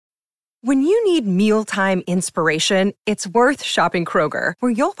When you need mealtime inspiration, it's worth shopping Kroger,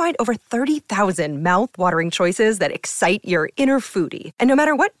 where you'll find over 30,000 mouth-watering choices that excite your inner foodie. And no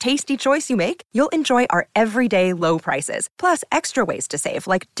matter what tasty choice you make, you'll enjoy our everyday low prices, plus extra ways to save,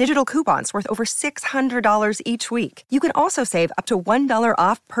 like digital coupons worth over $600 each week. You can also save up to $1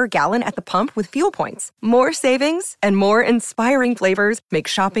 off per gallon at the pump with fuel points. More savings and more inspiring flavors make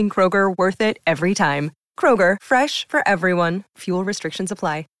shopping Kroger worth it every time. Kroger, fresh for everyone. Fuel restrictions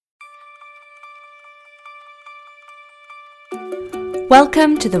apply.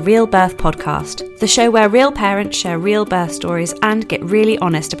 Welcome to the Real Birth Podcast, the show where real parents share real birth stories and get really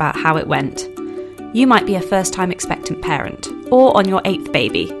honest about how it went. You might be a first-time expectant parent, or on your 8th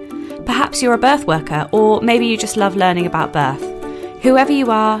baby. Perhaps you're a birth worker, or maybe you just love learning about birth. Whoever you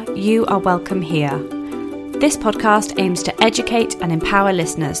are welcome here. This podcast aims to educate and empower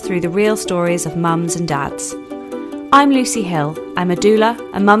listeners through the real stories of mums and dads. I'm Lucy Hill. I'm a doula,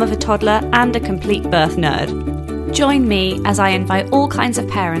 a mum of a toddler, and a complete birth nerd. Join me as I invite all kinds of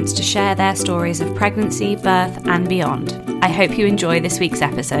parents to share their stories of pregnancy, birth, and beyond. I hope you enjoy this week's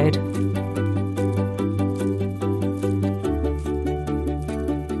episode.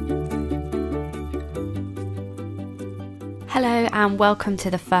 Hello and welcome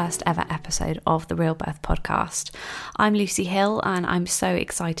to the first ever episode of the Real Birth Podcast. I'm Lucy Hill and I'm so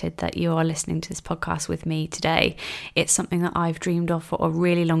excited that you are listening to this podcast with me today. It's something that I've dreamed of for a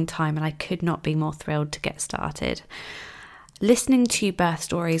really long time and I could not be more thrilled to get started. Listening to birth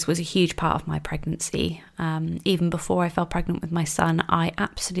stories was a huge part of my pregnancy. Even before I fell pregnant with my son, I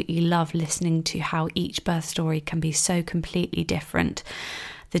absolutely love listening to how each birth story can be so completely different.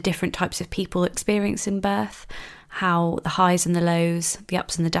 The different types of people experiencing birth, how the highs and the lows, the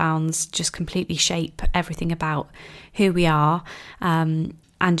ups and the downs just completely shape everything about who we are, and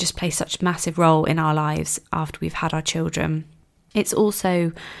just play such a massive role in our lives after we've had our children. It's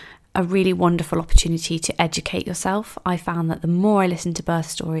also a really wonderful opportunity to educate yourself. I found that the more I listened to birth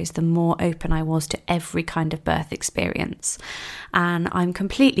stories, the more open I was to every kind of birth experience. And I'm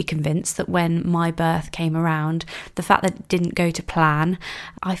completely convinced that when my birth came around, the fact that it didn't go to plan,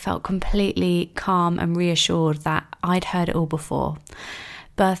 I felt completely calm and reassured that I'd heard it all before.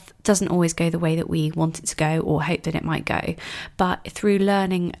 Birth doesn't always go the way that we want it to go or hope that it might go, but through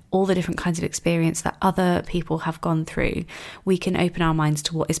learning all the different kinds of experience that other people have gone through, we can open our minds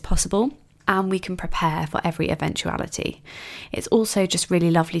to what is possible and we can prepare for every eventuality. It's also just really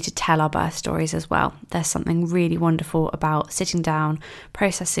lovely to tell our birth stories as well. There's something really wonderful about sitting down,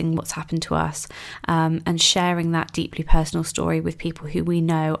 processing what's happened to us, and sharing that deeply personal story with people who we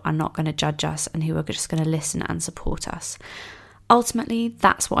know are not going to judge us and who are just going to listen and support us. Ultimately,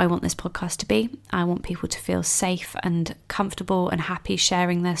 that's what I want this podcast to be. I want people to feel safe and comfortable and happy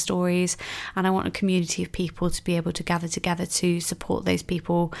sharing their stories. And I want a community of people to be able to gather together to support those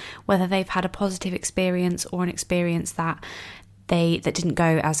people, whether they've had a positive experience or an experience that didn't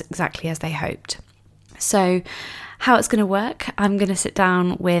go as exactly as they hoped. So how it's going to work, I'm going to sit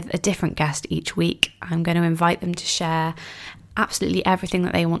down with a different guest each week. I'm going to invite them to share absolutely everything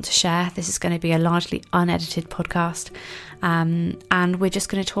that they want to share. This is going to be a largely unedited podcast, and we're just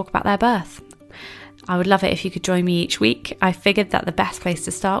going to talk about their birth. I would love it if you could join me each week. I figured that the best place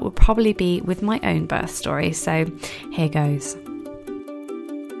to start would probably be with my own birth story, so here goes.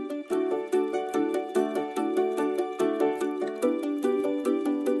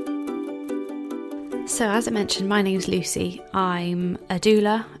 So as I mentioned, my name's Lucy. I'm a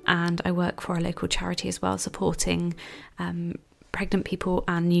doula and I work for a local charity as well, supporting pregnant people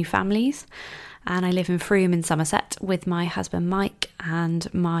and new families. And I live in Frome in Somerset with my husband Mike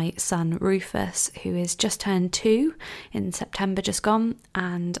and my son Rufus, who is just turned 2 in September just gone,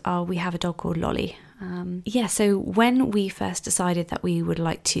 and we have a dog called Lolly. So when we first decided that we would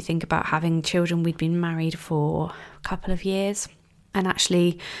like to think about having children, we'd been married for a couple of years, and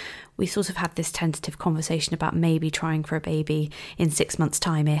actually we sort of had this tentative conversation about maybe trying for a baby in 6 months'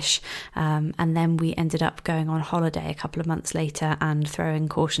 time-ish. And then we ended up going on holiday a couple of months later and throwing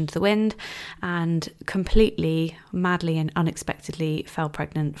caution to the wind and completely, madly and unexpectedly fell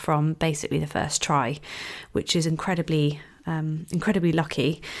pregnant from basically the first try, which is incredibly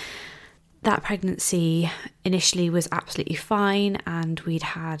lucky. That pregnancy initially was absolutely fine, and we'd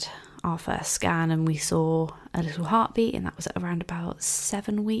had our first scan and we saw a little heartbeat, and that was at around about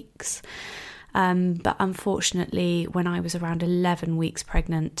 7 weeks. But unfortunately, when I was around 11 weeks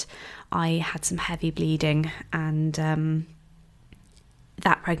pregnant, I had some heavy bleeding, and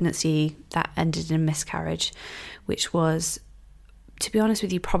that pregnancy, that ended in a miscarriage, which was, to be honest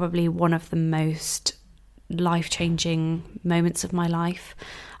with you, probably one of the most life-changing moments of my life.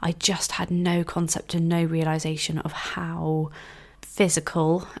 I just had no concept and no realisation of how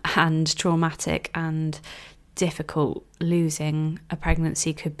physical and traumatic and difficult losing a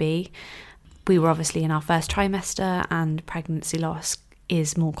pregnancy could be. We were obviously in our first trimester and pregnancy loss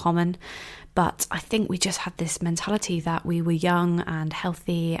is more common, but I think we just had this mentality that we were young and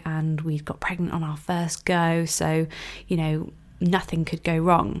healthy and we'd got pregnant on our first go, so nothing could go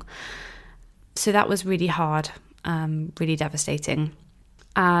wrong. So that was really hard, really devastating.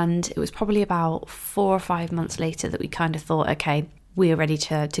 And it was probably about 4 or 5 months later that we kind of thought, okay, we are ready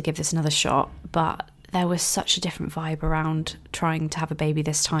to give this another shot. But there was such a different vibe around trying to have a baby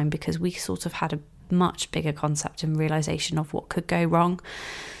this time, because we sort of had a much bigger concept and realisation of what could go wrong.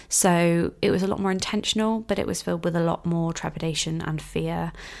 So it was a lot more intentional, but it was filled with a lot more trepidation and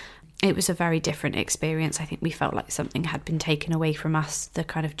fear. It was a very different experience. I think we felt like something had been taken away from us, the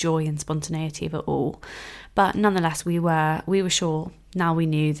kind of joy and spontaneity of it all. But nonetheless, we were sure. Now we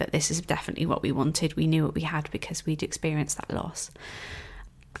knew that this is definitely what we wanted. We knew what we had because we'd experienced that loss.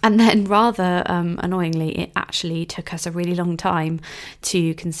 And then rather annoyingly, it actually took us a really long time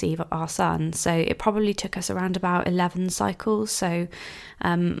to conceive our son. So it probably took us around about 11 cycles. So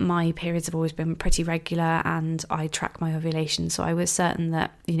my periods have always been pretty regular and I track my ovulation. So I was certain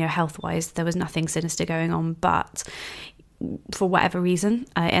that, health-wise, there was nothing sinister going on. But for whatever reason,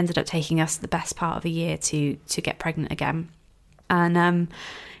 it ended up taking us the best part of a year to get pregnant again. And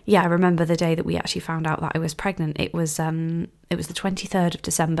I remember the day that we actually found out that I was pregnant. It was the 23rd of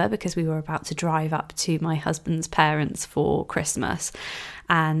December, because we were about to drive up to my husband's parents for Christmas.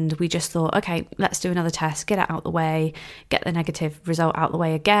 And we just thought, okay, let's do another test, get it out the way, get the negative result out the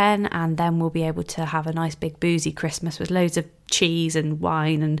way again, and then we'll be able to have a nice big boozy Christmas with loads of cheese and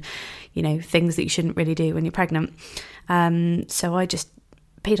wine and, things that you shouldn't really do when you're pregnant. So I just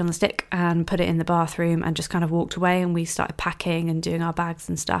peed on the stick and put it in the bathroom and just kind of walked away, and we started packing and doing our bags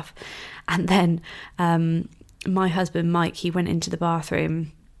and stuff. And then my husband Mike, he went into the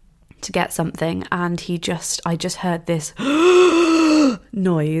bathroom to get something, and I just heard this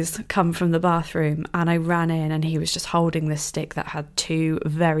noise come from the bathroom, and I ran in and he was just holding this stick that had 2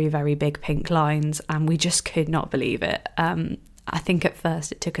 very, very big pink lines, and we just could not believe it. I think at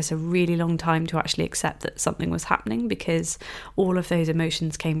first it took us a really long time to actually accept that something was happening, because all of those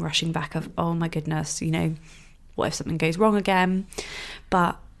emotions came rushing back of, oh my goodness, what if something goes wrong again?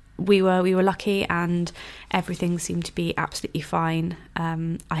 But we were lucky and everything seemed to be absolutely fine.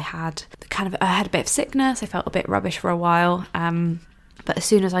 I had a bit of sickness. I felt a bit rubbish for a while. But as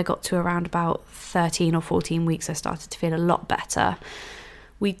soon as I got to around about 13 or 14 weeks, I started to feel a lot better.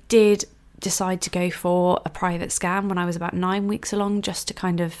 We did decide to go for a private scan when I was about 9 weeks along, just to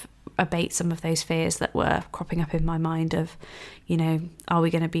kind of abate some of those fears that were cropping up in my mind of, are we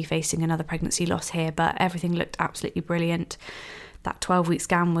going to be facing another pregnancy loss here? But everything looked absolutely brilliant. That 12-week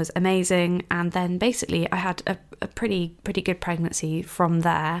scan was amazing. And then basically I had a pretty good pregnancy from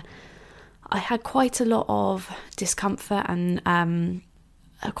there. I had quite a lot of discomfort and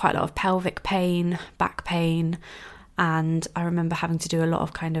quite a lot of pelvic pain, back pain. And I remember having to do a lot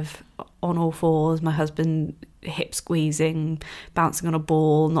of kind of on all fours, my husband hip squeezing, bouncing on a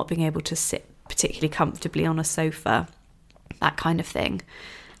ball, not being able to sit particularly comfortably on a sofa, that kind of thing.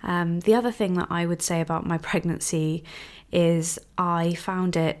 The other thing that I would say about my pregnancy is I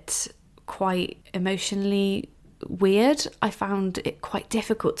found it quite emotionally weird. I found it quite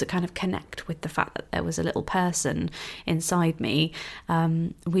difficult to kind of connect with the fact that there was a little person inside me.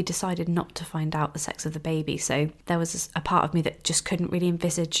 We decided not to find out the sex of the baby, so there was a part of me that just couldn't really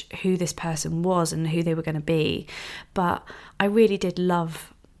envisage who this person was and who they were going to be. But I really did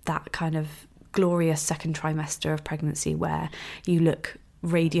love that kind of glorious second trimester of pregnancy where you look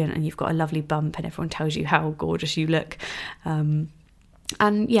radiant and you've got a lovely bump and everyone tells you how gorgeous you look. And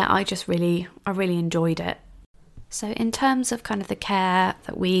yeah, I really enjoyed it. So in terms of kind of the care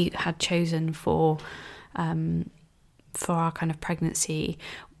that we had chosen for our kind of pregnancy,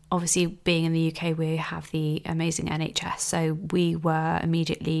 obviously being in the UK, we have the amazing NHS. So we were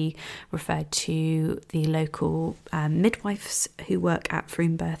immediately referred to the local midwives who work at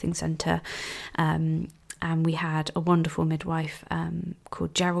Froome Birthing Centre. And we had a wonderful midwife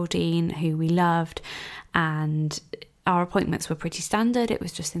called Geraldine, who we loved. And our appointments were pretty standard. It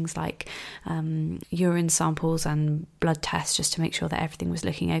was just things like urine samples and blood tests just to make sure that everything was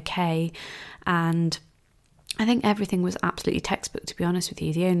looking okay. And I think everything was absolutely textbook, to be honest with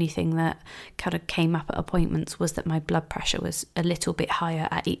you. The only thing that kind of came up at appointments was that my blood pressure was a little bit higher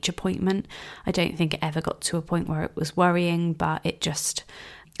at each appointment. I don't think it ever got to a point where it was worrying, but it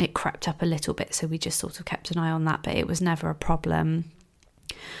crept up a little bit. So we just sort of kept an eye on that, but it was never a problem.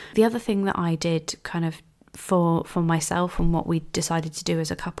 The other thing that I did kind of for myself and what we decided to do as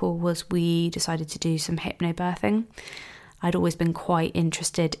a couple was we decided to do some hypnobirthing. I'd always been quite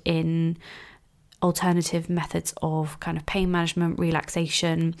interested in alternative methods of kind of pain management,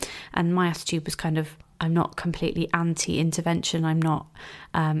 relaxation, and my attitude was kind of, I'm not completely anti-intervention, I'm not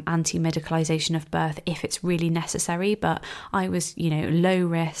anti-medicalisation of birth if it's really necessary, but I was, low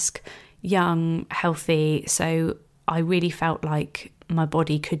risk, young, healthy, so I really felt like my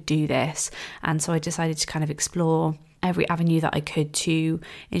body could do this, and so I decided to kind of explore every avenue that I could to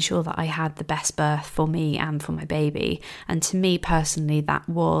ensure that I had the best birth for me and for my baby. And to me personally, that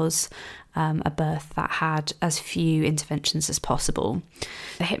was a birth that had as few interventions as possible.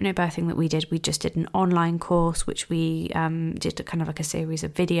 The hypnobirthing that we just did an online course, which we did kind of like a series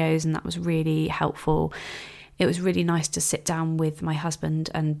of videos, and that was really helpful. It was really nice to sit down with my husband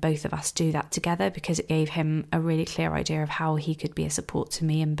and both of us do that together, because it gave him a really clear idea of how he could be a support to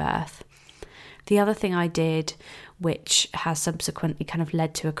me in birth. The other thing I did, which has subsequently kind of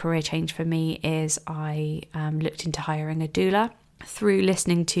led to a career change for me, is I looked into hiring a doula. Through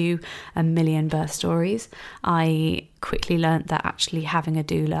listening to a million birth stories, I quickly learnt that actually having a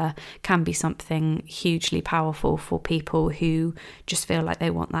doula can be something hugely powerful for people who just feel like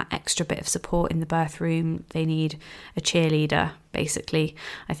they want that extra bit of support in the birth room. They need a cheerleader, basically.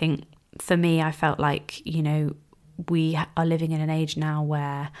 I think for me, I felt like, we are living in an age now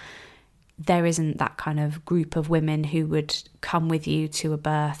where there isn't that kind of group of women who would come with you to a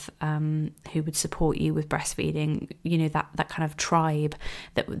birth, who would support you with breastfeeding, that kind of tribe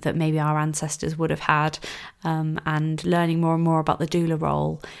that maybe our ancestors would have had. And learning more and more about the doula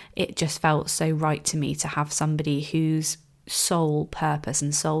role, it just felt so right to me to have somebody whose sole purpose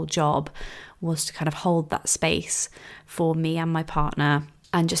and sole job was to kind of hold that space for me and my partner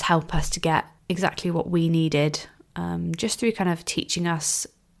and just help us to get exactly what we needed, just through kind of teaching us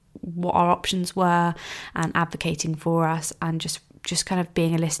what our options were and advocating for us, and just kind of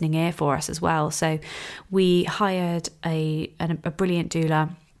being a listening ear for us as well. So we hired a brilliant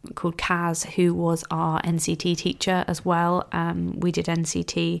doula called Kaz, who was our NCT teacher as well. We did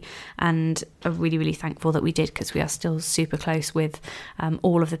NCT, and I'm really, really thankful that we did, because we are still super close with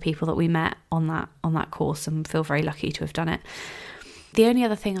all of the people that we met on that course, and feel very lucky to have done it. The only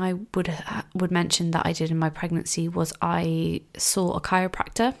other thing I would mention that I did in my pregnancy was I saw a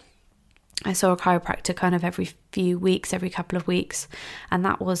chiropractor. I saw a chiropractor kind of every few weeks, every couple of weeks. And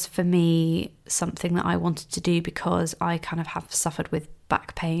that was, for me, something that I wanted to do, because I kind of have suffered with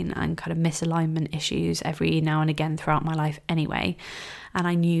back pain and kind of misalignment issues every now and again throughout my life anyway. And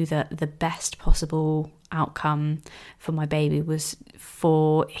I knew that the best possible outcome for my baby was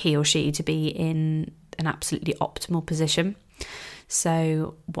for he or she to be in an absolutely optimal position.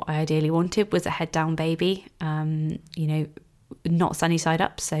 So what I ideally wanted was a head down baby, not sunny side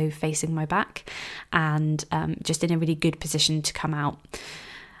up, so facing my back, and just in a really good position to come out.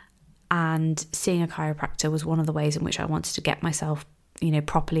 And seeing a chiropractor was one of the ways in which I wanted to get myself,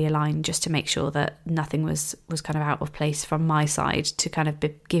 properly aligned, just to make sure that nothing was kind of out of place from my side, to kind of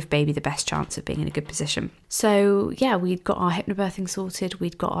give baby the best chance of being in a good position. So yeah, we'd got our hypnobirthing sorted,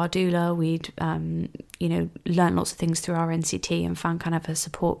 we'd got our doula, we'd learned lots of things through our NCT and found kind of a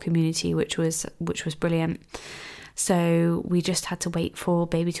support community, which was brilliant. So we just had to wait for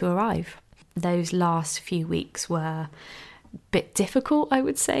baby to arrive. Those last few weeks were a bit difficult, I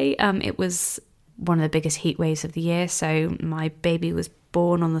would say. It was one of the biggest heat waves of the year. So my baby was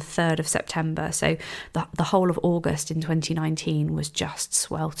born on the 3rd of September. So the whole of August in 2019 was just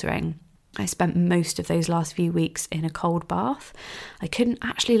sweltering. I spent most of those last few weeks in a cold bath. I couldn't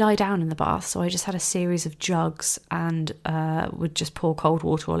actually lie down in the bath, so I just had a series of jugs and would just pour cold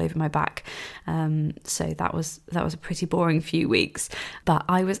water all over my back. So that was a pretty boring few weeks. But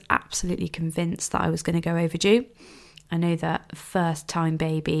I was absolutely convinced that I was going to go overdue. I know that first time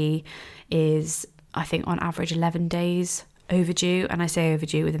baby is, I think, on average 11 days overdue, and I say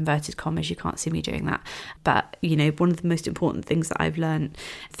overdue with inverted commas, you can't see me doing that, but one of the most important things that I've learned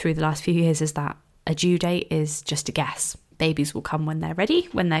through the last few years is that a due date is just a guess. Babies will come when they're ready,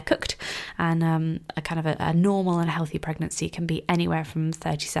 when they're cooked, and a normal and healthy pregnancy can be anywhere from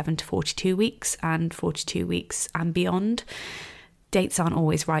 37 to 42 weeks and 42 weeks and beyond. Dates aren't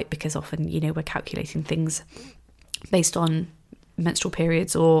always right, because often we're calculating things based on menstrual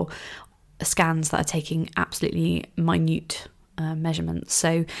periods or scans that are taking absolutely minute measurements.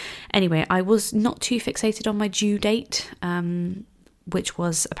 So anyway, I was not too fixated on my due date, which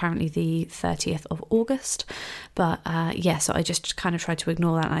was apparently the 30th of August. But so I just kind of tried to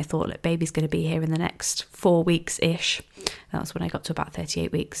ignore that, and I thought, look, baby's going to be here in the next 4 weeks-ish. That was when I got to about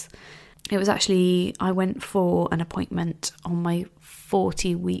 38 weeks. It was actually, I went for an appointment on my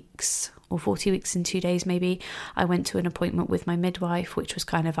 40 weeks or 40 weeks and 2 days maybe, I went to an appointment with my midwife, which was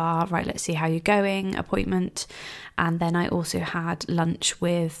kind of our, right, let's see how you're going appointment. And then I also had lunch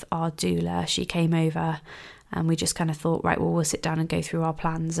with our doula. She came over and we just kind of thought, right, well, we'll sit down and go through our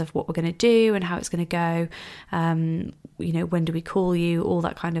plans of what we're going to do and how it's going to go. When do we call you? All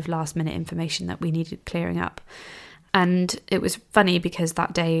that kind of last minute information that we needed clearing up. And it was funny because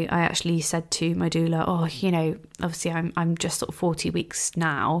that day I actually said to my doula, obviously I'm just sort of 40 weeks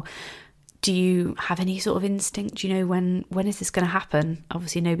now. Do you have any sort of instinct? Do you know when is this going to happen?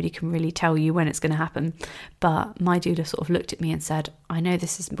 Obviously nobody can really tell you when it's going to happen. But my doula sort of looked at me and said, I know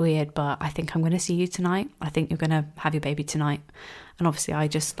this is weird, but I think I'm going to see you tonight. I think you're going to have your baby tonight. And obviously I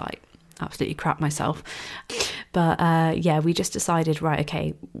just absolutely crap myself. But we just decided, right,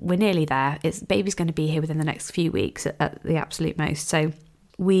 okay, we're nearly there. Baby's going to be here within the next few weeks at the absolute most. So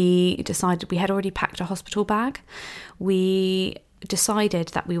we decided, we had already packed a hospital bag. We decided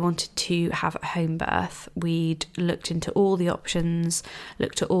that we wanted to have a home birth. We'd looked into all the options,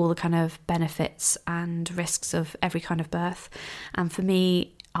 looked at all the kind of benefits and risks of every kind of birth. And for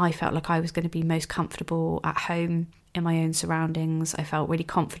me, I felt like I was going to be most comfortable at home in my own surroundings. I felt really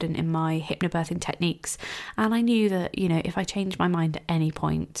confident in my hypnobirthing techniques, and I knew that, if I changed my mind at any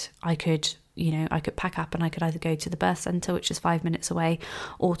point, I could pack up and I could either go to the birth centre, which is 5 minutes away,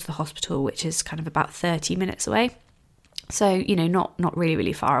 or to the hospital, which is kind of about 30 minutes away. So, not really,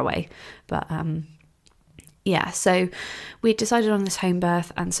 really far away, but so we decided on this home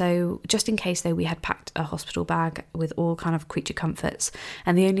birth. And so just in case though, we had packed a hospital bag with all kind of creature comforts,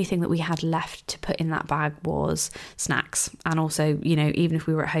 and the only thing that we had left to put in that bag was snacks. And also, even if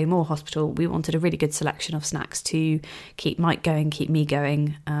we were at home or hospital, we wanted a really good selection of snacks to keep Mike going, keep me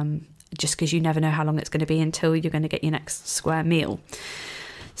going, just because you never know how long it's going to be until you're going to get your next square meal.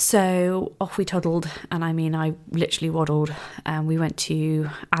 So off we toddled, and I literally waddled, and we went to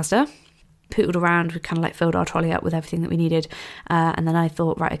Asda, pootled around, we kind of filled our trolley up with everything that we needed, and then I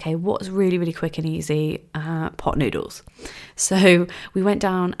thought, right, okay, what's really, really quick and easy? Pot noodles. So we went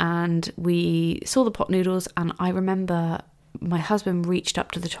down and we saw the pot noodles, and I remember my husband reached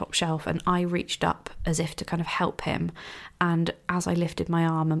up to the top shelf and I reached up as if to kind of help him, and as I lifted my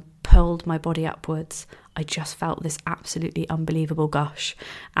arm and pulled my body upwards, I just felt this absolutely unbelievable gush,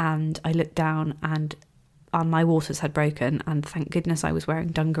 and I looked down and my waters had broken, and thank goodness I was wearing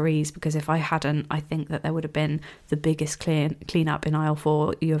dungarees, because if I hadn't, I think that there would have been the biggest clean up in aisle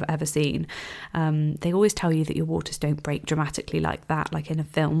 4 you have ever seen. They always tell you that your waters don't break dramatically like that, like in a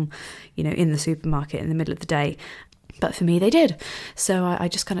film, in the supermarket in the middle of the day. But for me, they did. So I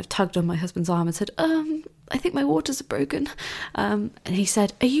just kind of tugged on my husband's arm and said, I think my waters are broken. And he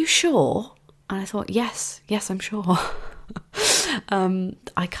said, are you sure? And I thought, yes, I'm sure.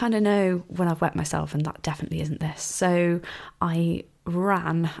 I kind of know when I've wet myself, and that definitely isn't this. So I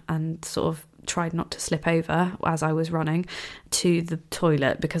ran and sort of tried not to slip over as I was running to the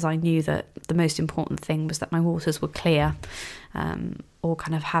toilet, because I knew that the most important thing was that my waters were clear, or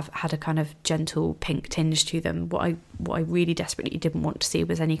kind of had a kind of gentle pink tinge to them. What I really desperately didn't want to see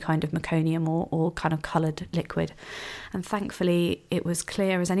was any kind of meconium or kind of coloured liquid, and thankfully it was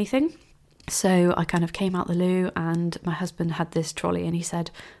clear as anything. So I kind of came out the loo, and my husband had this trolley, and he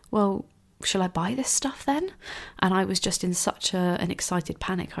said, well, shall I buy this stuff then? And I was just in such an excited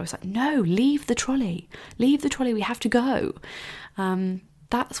panic. I was like, no, leave the trolley, we have to go.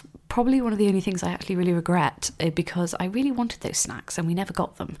 That's probably one of the only things I actually really regret, because I really wanted those snacks and we never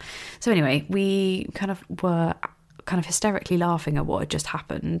got them. So anyway, we kind of were kind of hysterically laughing at what had just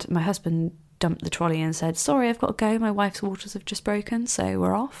happened. My husband dumped the trolley and said, sorry, I've got to go, my wife's waters have just broken, so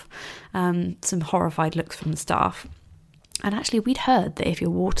we're off. Some horrified looks from the staff. And actually, we'd heard that if your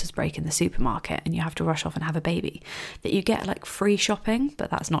waters break in the supermarket and you have to rush off and have a baby, that you get free shopping,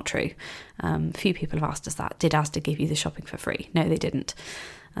 but that's not true. A few people have asked us that. Did Asda give you the shopping for free? No, they didn't.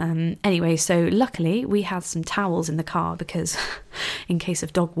 Anyway, so luckily we had some towels in the car, because in case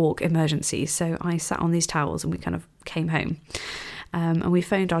of dog walk emergencies. So I sat on these towels and we kind of came home. And we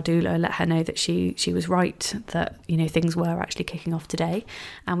phoned our doula, let her know that she was right, that things were actually kicking off today.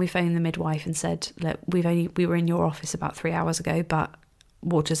 And we phoned the midwife and said, look, we were in your office about 3 hours ago, but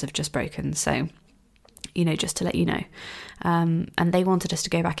waters have just broken, so just to let you know. And they wanted us to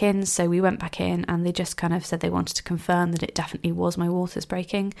go back in, so we went back in, and they just kind of said they wanted to confirm that it definitely was my waters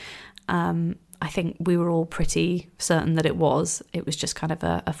breaking. I think we were all pretty certain that it was just kind of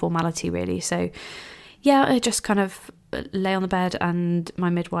a formality, really. So yeah, I just kind of lay on the bed, and my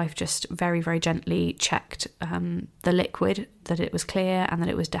midwife just very, very gently checked the liquid, that it was clear and that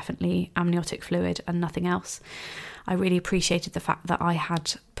it was definitely amniotic fluid and nothing else. I really appreciated the fact that I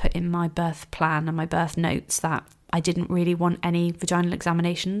had put in my birth plan and my birth notes that I didn't really want any vaginal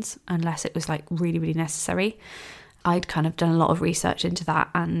examinations unless it was like really, really necessary. I'd kind of done a lot of research into that,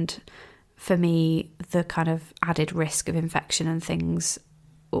 and for me, the kind of added risk of infection and things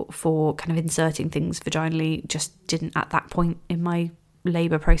for kind of inserting things vaginally just didn't, at that point in my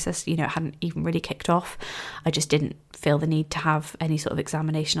labour process, it hadn't even really kicked off. I just didn't feel the need to have any sort of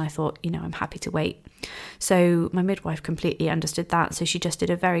examination. I thought, I'm happy to wait. So my midwife completely understood that. So she just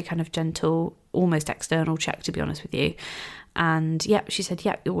did a very kind of gentle, almost external check, to be honest with you. And she said,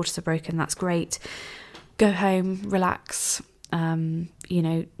 your waters are broken. That's great. Go home, relax, try and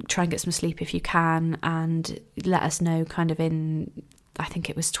get some sleep if you can, and let us know kind of in, I think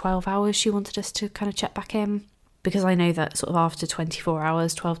it was 12 hours she wanted us to kind of check back in. Because I know that sort of after 12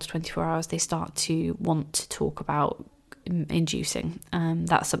 to 24 hours, they start to want to talk about inducing.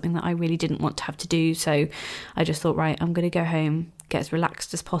 That's something that I really didn't want to have to do. So I just thought, right, I'm going to go home, get as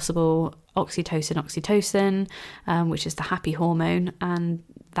relaxed as possible, oxytocin, which is the happy hormone. And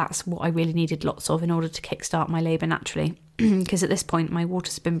that's what I really needed lots of in order to kickstart my labour naturally. Because at this point, my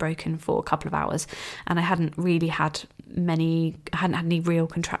water's been broken for a couple of hours and I hadn't had any real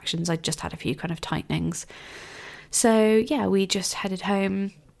contractions. I'd just had a few kind of tightenings. So we just headed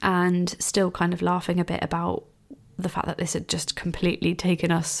home, and still kind of laughing a bit about the fact that this had just completely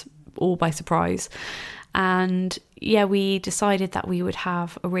taken us all by surprise. And we decided that we would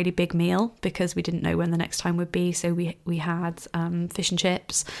have a really big meal because we didn't know when the next time would be. So we had fish and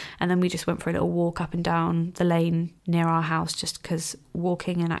chips, and then we just went for a little walk up and down the lane near our house, just because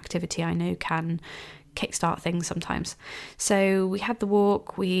walking and activity I know can kickstart things sometimes. So we had the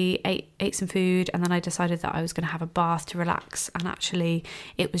walk, we ate some food, and then I decided that I was going to have a bath to relax. And actually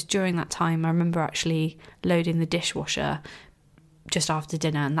it was during that time I remember actually loading the dishwasher just after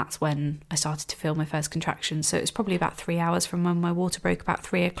dinner, and that's when I started to feel my first contractions. So it was probably about 3 hours from when my water broke, about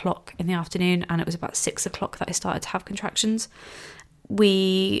 3 o'clock in the afternoon, and it was about 6 o'clock that I started to have contractions.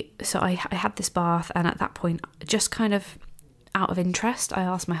 I had this bath, and at that point, just kind of out of interest, I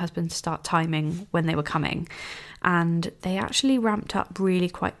asked my husband to start timing when they were coming, and they actually ramped up really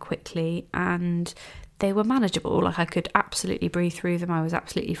quite quickly, and they were manageable. Like, I could absolutely breathe through them, I was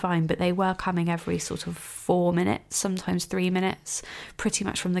absolutely fine, but they were coming every sort of 4 minutes, sometimes 3 minutes, pretty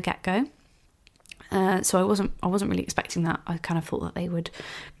much from the get-go. So I wasn't really expecting that. I kind of thought that they would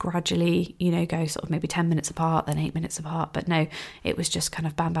gradually, go sort of maybe 10 minutes apart, then 8 minutes apart. But no, it was just kind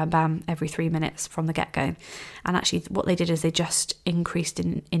of bam, bam, bam, every 3 minutes from the get-go. And actually what they did is they just increased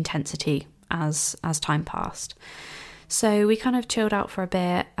in intensity as time passed. So we kind of chilled out for a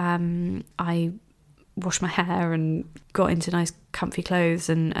bit. I washed my hair and got into nice comfy clothes,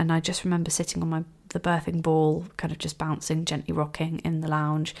 and I just remember sitting on the birthing ball, kind of just bouncing, gently rocking in the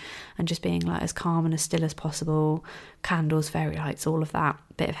lounge, and just being like as calm and as still as possible. Candles, fairy lights, all of that,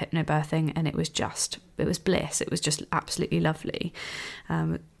 bit of hypnobirthing, and it was bliss. It was just absolutely lovely.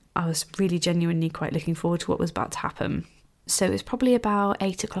 I was really genuinely quite looking forward to what was about to happen. So it was probably about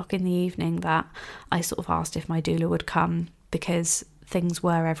 8 o'clock in the evening that I sort of asked if my doula would come, because things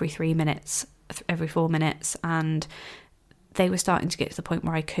were every 3 minutes, every 4 minutes, and they were starting to get to the point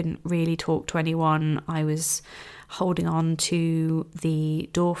where I couldn't really talk to anyone. I was holding on to the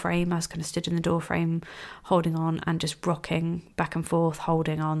door frame. I was kind of stood in the door frame, holding on and just rocking back and forth,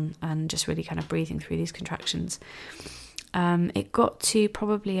 holding on, and just really kind of breathing through these contractions. It got to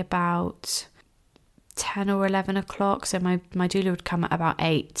probably about 10 or 11 o'clock. So my doula would come at about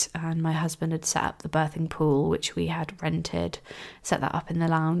 8, and my husband had set up the birthing pool, which we had rented, set that up in the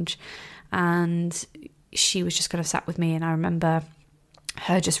lounge. And she was just kind of sat with me, and I remember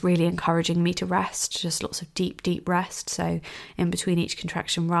her just really encouraging me to rest, just lots of deep rest. So in between each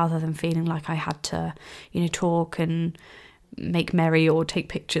contraction, rather than feeling like I had to, talk and make merry or take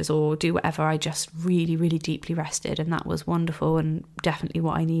pictures or do whatever, I just really, really deeply rested, and that was wonderful and definitely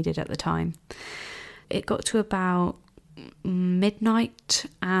what I needed at the time. It got to about midnight,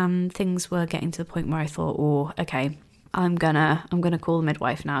 and things were getting to the point where I thought, oh, okay, I'm gonna call the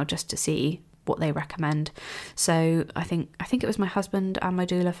midwife now just to see what they recommend. So I think it was my husband and my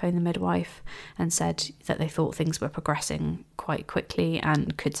doula phoned the midwife and said that they thought things were progressing quite quickly,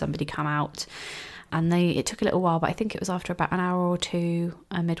 and could somebody come out. And it took a little while, but I think it was after about an hour or two,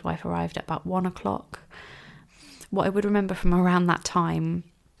 a midwife arrived at about 1 o'clock. What I would remember from around that time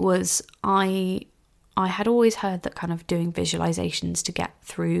was I had always heard that kind of doing visualizations to get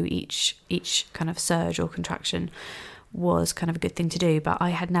through each kind of surge or contraction was kind of a good thing to do, but I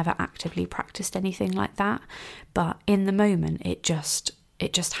had never actively practiced anything like that. But in the moment, it just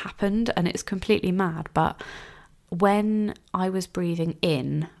happened, and it's completely mad. But when I was breathing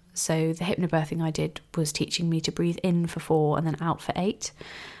in, so the hypnobirthing I did was teaching me to breathe in for 4 and then out for 8.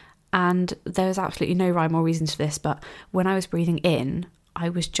 And there was absolutely no rhyme or reason to this, but when I was breathing in, I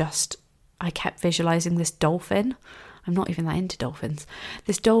kept visualising this dolphin. I'm not even that into dolphins.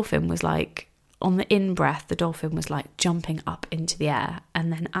 This dolphin was like, on the in-breath, the dolphin was like jumping up into the air.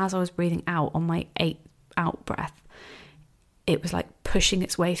 And then as I was breathing out on my out-breath, it was like pushing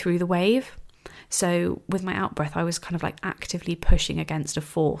its way through the wave. So with my out-breath, I was kind of like actively pushing against a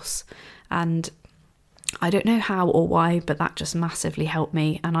force. And I don't know how or why, but that just massively helped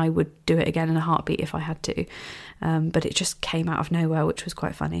me, and I would do it again in a heartbeat if I had to. But it just came out of nowhere, which was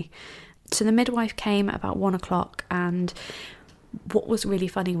quite funny. So the midwife came at about 1 o'clock, and what was really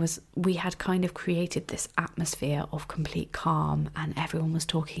funny was we had kind of created this atmosphere of complete calm, and everyone was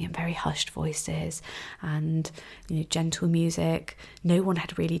talking in very hushed voices and, you know, gentle music. No one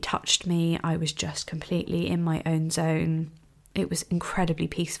had really touched me. I was just completely in my own zone. It was incredibly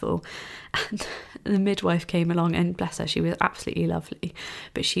peaceful. And the midwife came along, and bless her, she was absolutely lovely.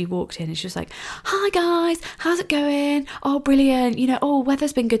 But she walked in and she was like, "Hi guys, how's it going? Oh, brilliant. You know, oh,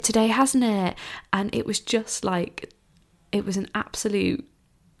 weather's been good today, hasn't it?" And it was just like, it was an absolute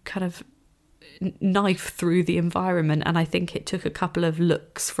kind of knife through the environment. And I think it took a couple of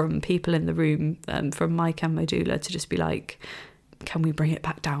looks from people in the room, from Mike and my doula, to just be like, "Can we bring it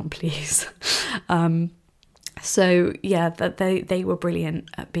back down, please?" So yeah, they were brilliant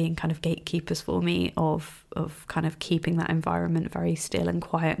at being kind of gatekeepers for me of kind of keeping that environment very still and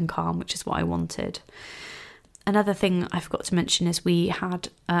quiet and calm, which is what I wanted. Another thing I forgot to mention is we had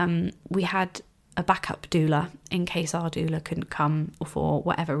a backup doula in case our doula couldn't come for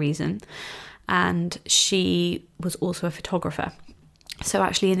whatever reason, and she was also a photographer. So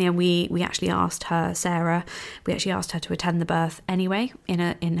actually in the end we actually asked her, Sarah, we actually asked her to attend the birth anyway in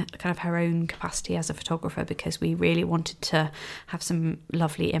kind of her own capacity as a photographer, because we really wanted to have some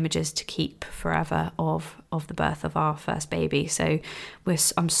lovely images to keep forever of the birth of our first baby. So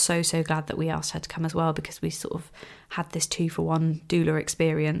I'm so glad that we asked her to come as well, because we sort of had this 2-for-1 doula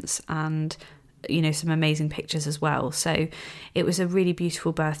experience, and you know, some amazing pictures as well. So it was a really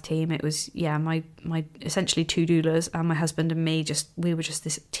beautiful birth team. It was, yeah, my essentially 2 doulas and my husband and me, we were just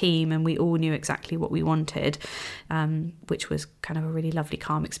this team, and we all knew exactly what we wanted, which was kind of a really lovely,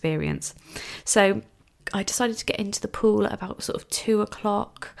 calm experience. So I decided to get into the pool at about sort of 2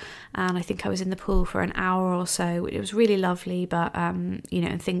 o'clock, and I think I was in the pool for an hour or so. It was really lovely, but you know,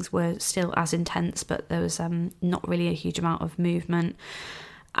 and things were still as intense, but there was not really a huge amount of movement.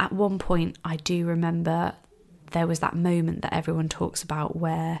 At one point, I do remember there was that moment that everyone talks about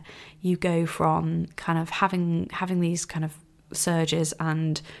where you go from kind of having these kind of surges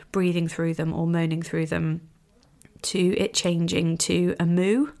and breathing through them or moaning through them to it changing to a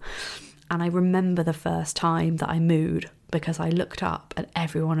moo. And I remember the first time that I mooed, because I looked up and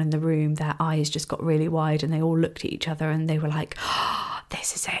everyone in the room, their eyes just got really wide, and they all looked at each other and they were like, "Oh,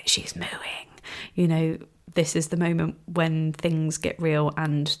 this is it, she's mooing." You know, this is the moment when things get real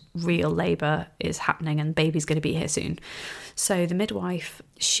and real labour is happening and baby's going to be here soon. So the midwife,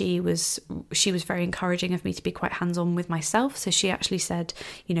 she was very encouraging of me to be quite hands-on with myself. So she actually said,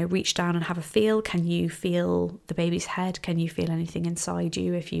 you know, reach down and have a feel. Can you feel the baby's head? Can you feel anything inside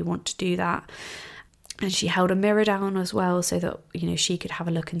you if you want to do that? And she held a mirror down as well, so that, you know, she could have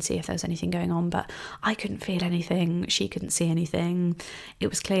a look and see if there was anything going on. But I couldn't feel anything. She couldn't see anything. It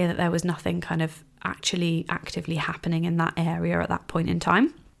was clear that there was nothing kind of actually actively happening in that area at that point in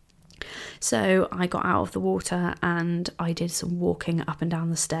time. So I got out of the water and I did some walking up and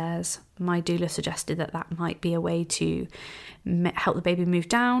down the stairs. My doula suggested that might be a way to help the baby move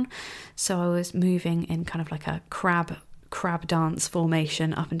down. So I was moving in kind of like a crab dance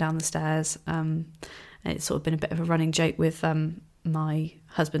formation up and down the stairs. It's sort of been a bit of a running joke with my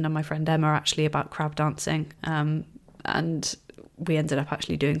husband and my friend Emma actually about crab dancing, and we ended up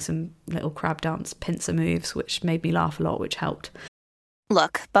actually doing some little crab dance pincer moves, which made me laugh a lot, which helped.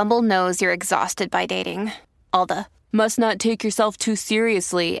 Look, Bumble knows you're exhausted by dating. All the must not take yourself too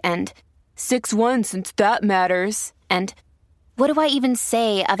seriously and 6'1" since that matters. And what do I even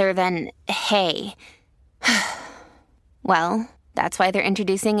say other than hey? Well, that's why they're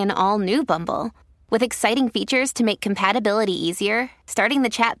introducing an all-new Bumble, with exciting features to make compatibility easier, starting the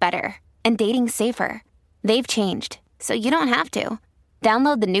chat better, and dating safer. They've changed, so you don't have to.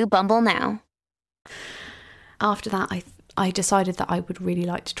 Download the new Bumble now. After that, I decided that I would really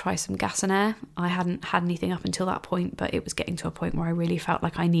like to try some gas and air. I hadn't had anything up until that point, but it was getting to a point where I really felt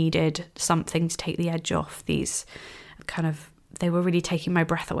like I needed something to take the edge off these kind of, they were really taking my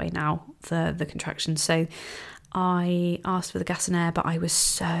breath away now, the contractions. So I asked for the gas and air, but I was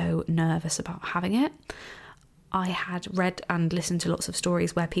so nervous about having it. I had read and listened to lots of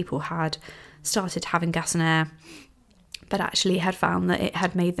stories where people had started having gas and air but actually had found that it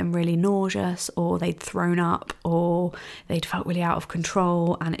had made them really nauseous, or they'd thrown up, or they'd felt really out of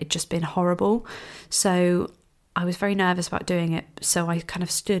control, and it'd just been horrible. So I was very nervous about doing it, so I kind of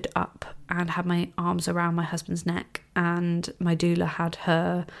stood up and had my arms around my husband's neck, and my doula had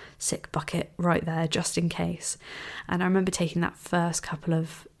her sick bucket right there just in case. And I remember taking that first couple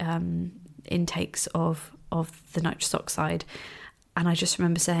of intakes of the nitrous oxide, and I just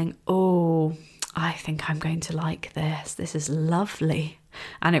remember saying, oh, I think I'm going to like this. This is lovely.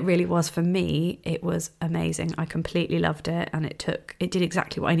 And it really was, for me, it was amazing. I completely loved it, and it did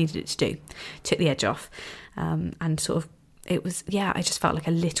exactly what I needed it to do. Took the edge off. And sort of, it was, I just felt like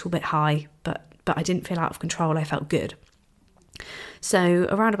a little bit high, but I didn't feel out of control. I felt good. So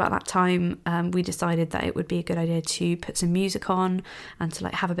around about that time, we decided that it would be a good idea to put some music on and to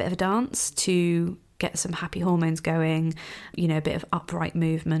like have a bit of a dance to get some happy hormones going, a bit of upright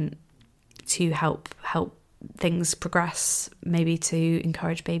movement to help things progress, maybe to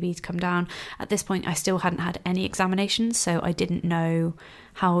encourage baby to come down. At this point, I still hadn't had any examinations, so I didn't know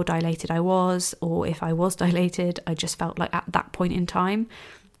how dilated I was, or if I was dilated. I just felt like at that point in time,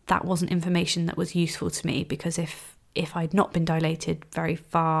 that wasn't information that was useful to me, because if I'd not been dilated very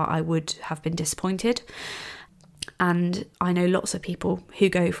far, I would have been disappointed. And I know lots of people who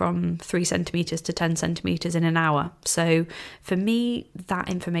go from 3 centimetres to 10 centimetres in an hour. So for me, that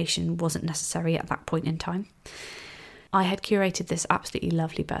information wasn't necessary at that point in time. I had curated this absolutely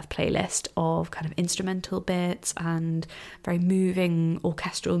lovely birth playlist of kind of instrumental bits and very moving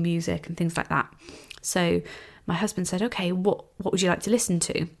orchestral music and things like that. So my husband said, okay, what would you like to listen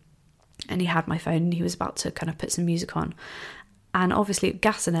to? And he had my phone and he was about to kind of put some music on. And obviously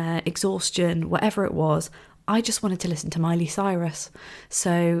gas and air, exhaustion, whatever it was, I just wanted to listen to Miley Cyrus.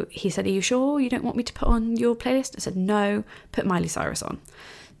 So he said, are you sure you don't want me to put on your playlist? I said, no, put Miley Cyrus on.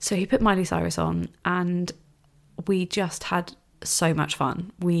 So he put Miley Cyrus on, and we just had so much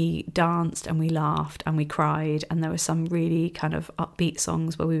fun. We danced and we laughed and we cried, and there were some really kind of upbeat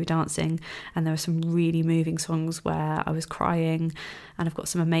songs where we were dancing, and there were some really moving songs where I was crying, and I've got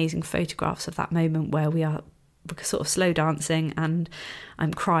some amazing photographs of that moment where we're sort of slow dancing and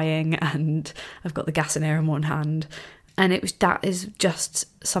I'm crying, and I've got the gas in air in one hand, and that is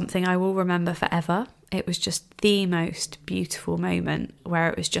just something I will remember forever. It was just the most beautiful moment where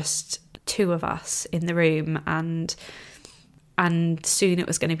it was just 2 of us in the room, and soon it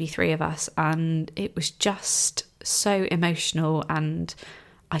was going to be 3 of us, and it was just so emotional. And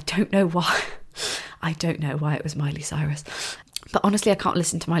I don't know why it was Miley Cyrus. But honestly, I can't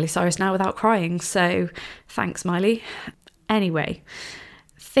listen to Miley Cyrus now without crying. So thanks, Miley. Anyway,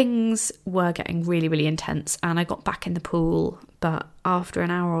 things were getting really, really intense, and I got back in the pool. But after an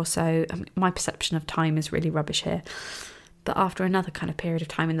hour or so, my perception of time is really rubbish here. But after another kind of period of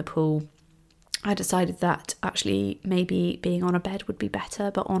time in the pool, I decided that actually maybe being on a bed would be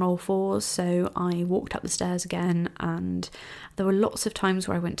better, but on all fours. So I walked up the stairs again, and there were lots of times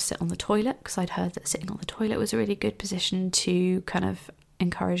where I went to sit on the toilet, because I'd heard that sitting on the toilet was a really good position to kind of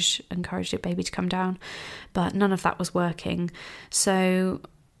encourage your baby to come down, but none of that was working. So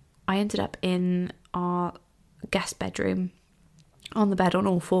I ended up in our guest bedroom on the bed on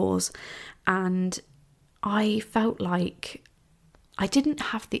all fours, and I felt like I didn't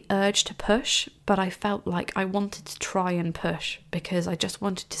have the urge to push, but I felt like I wanted to try and push, because I just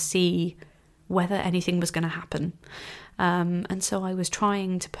wanted to see whether anything was going to happen. And so I was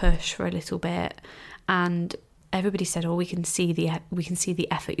trying to push for a little bit, and everybody said, "Oh, we can see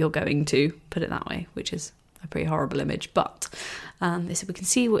the effort you're going to," put it that way, which is a pretty horrible image. But they said, "We can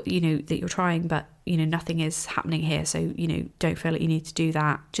see what that you're trying, but nothing is happening here. So don't feel like you need to do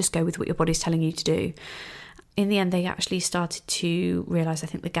that. Just go with what your body's telling you to do." In the end, they actually started to realise, I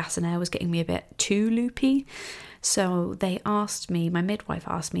think the gas and air was getting me a bit too loopy. So my midwife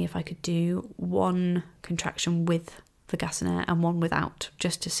asked me if I could do 1 contraction with the gas and air and 1 without,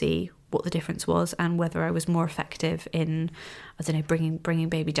 just to see what the difference was and whether I was more effective in, bringing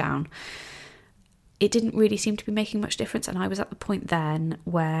baby down. It didn't really seem to be making much difference, and I was at the point then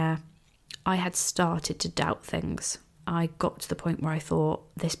where I had started to doubt things. I got to the point where I thought,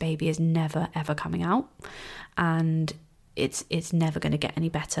 this baby is never ever coming out, and it's never going to get any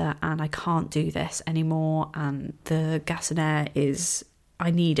better, and I can't do this anymore, and the gas and air I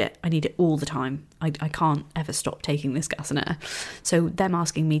need it all the time. I can't ever stop taking this gas and air. So them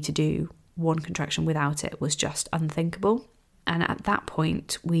asking me to do 1 contraction without it was just unthinkable. And at that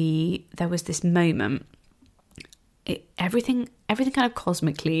point there was this moment, everything kind of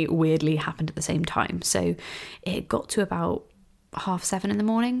cosmically, weirdly happened at the same time. So it got to about 7:30 in the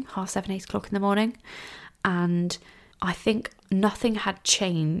morning, 7:30, 8 o'clock in the morning, and I think nothing had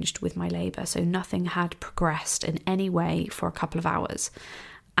changed with my labour, so nothing had progressed in any way for a couple of hours.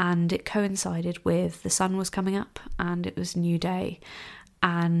 And it coincided with the sun was coming up and it was a new day,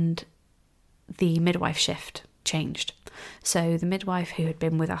 and the midwife shift changed. So the midwife who had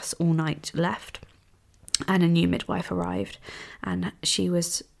been with us all night left, and a new midwife arrived, and she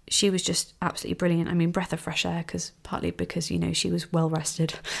was just absolutely brilliant. I mean, breath of fresh air, partly because, you know, she was well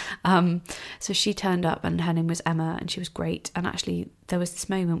rested. So she turned up, and her name was Emma, and she was great. And actually there was this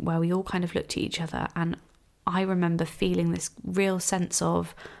moment where we all kind of looked at each other, and I remember feeling this real sense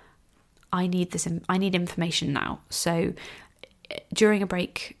of, I need information now. So during a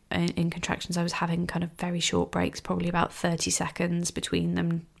break in contractions, I was having kind of very short breaks, probably about 30 seconds between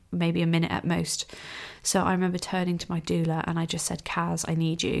them, maybe a minute at most. So I remember turning to my doula and I just said, Kaz, I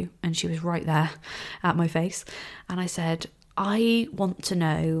need you. And she was right there at my face. And I said, I want to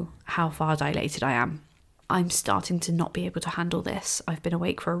know how far dilated I am. I'm starting to not be able to handle this. I've been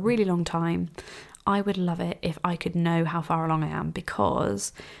awake for a really long time. I would love it if I could know how far along I am,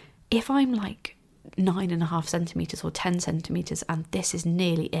 because if I'm like 9.5 centimetres or 10 centimetres and this is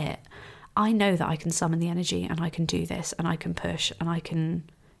nearly it, I know that I can summon the energy and I can do this and I can push and I can,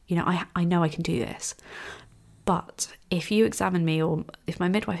 you know, I know I can do this. But if you examine me, or if my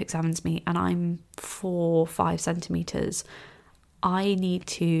midwife examines me and I'm 4 or 5 centimetres, I need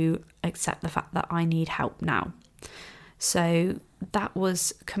to accept the fact that I need help now. So that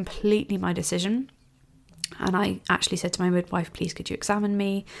was completely my decision. And I actually said to my midwife, please could you examine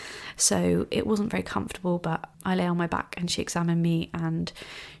me? So it wasn't very comfortable, but I lay on my back and she examined me, and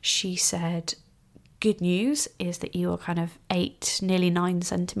she said, good news is that you are kind of 8, nearly 9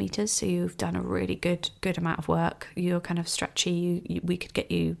 centimetres. So you've done a really good amount of work. You're kind of stretchy. We could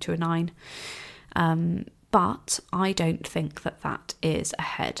get you to a 9. But I don't think that is a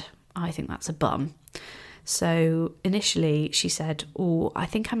head. I think that's a bum. So initially she said, I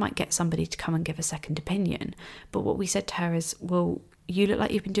think I might get somebody to come and give a second opinion. But what we said to her is, well, you look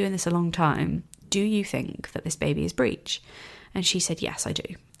like you've been doing this a long time. Do you think that this baby is breech? And she said, yes, I do.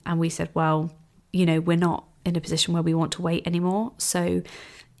 And we said, well, you know, we're not in a position where we want to wait anymore. So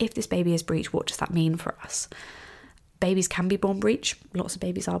if this baby is breech, what does that mean for us? Babies can be born breech. Lots of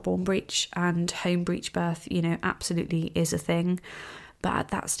babies are born breech, and home breech birth, you know, absolutely is a thing. But at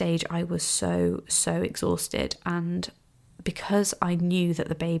that stage, I was so exhausted. And because I knew that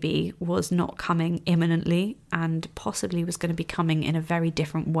the baby was not coming imminently and possibly was going to be coming in a very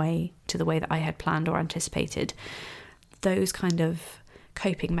different way to the way that I had planned or anticipated, those kind of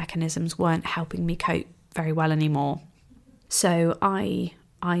coping mechanisms weren't helping me cope very well anymore. So I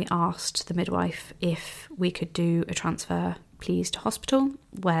asked the midwife if we could do a transfer, please, to hospital,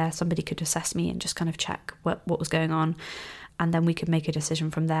 where somebody could assess me and just kind of check what was going on. And then we could make a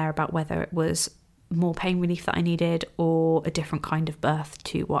decision from there about whether it was more pain relief that I needed or a different kind of birth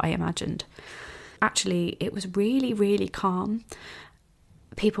to what I imagined. Actually, it was really, really calm.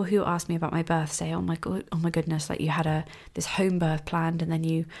 People who ask me about my birth say, oh my goodness, like you had this home birth planned and then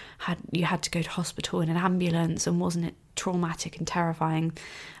you had to go to hospital in an ambulance, and wasn't it traumatic and terrifying?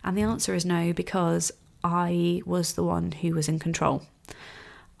 And the answer is no, because I was the one who was in control.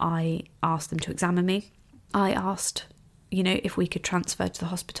 I asked them to examine me. I asked, you know, if we could transfer to the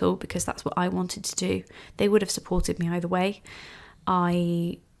hospital, because that's what I wanted to do. They would have supported me either way.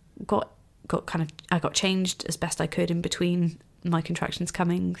 I got changed as best I could in between my contractions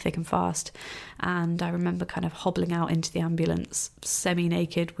coming thick and fast, and I remember kind of hobbling out into the ambulance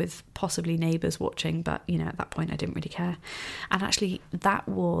semi-naked with possibly neighbours watching, but you know, at that point I didn't really care. And actually that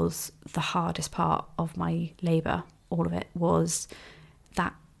was the hardest part of my labour. All of it was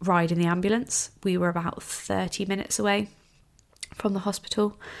that ride in the ambulance. We were about 30 minutes away from the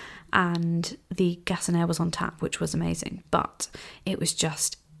hospital, and the gas and air was on tap, which was amazing, but it was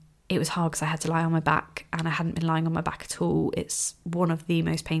hard because I had to lie on my back, and I hadn't been lying on my back at all. It's one of the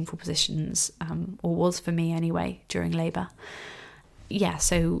most painful positions, or was for me anyway, during labour. Yeah,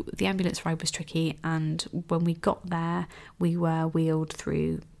 so the ambulance ride was tricky, and when we got there, we were wheeled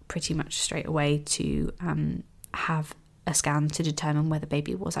through pretty much straight away to have a scan to determine whether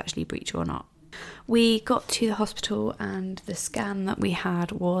baby was actually breech or not. We got to the hospital and the scan that we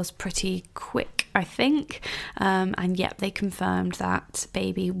had was pretty quick, I think. And yep, they confirmed that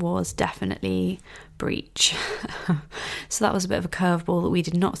baby was definitely breech. So that was a bit of a curveball that we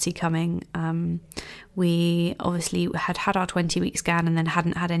did not see coming. We obviously had our 20-week scan and then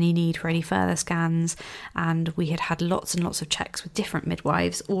hadn't had any need for any further scans, and we had lots and lots of checks with different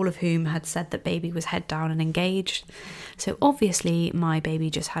midwives, all of whom had said that baby was head down and engaged. So obviously my baby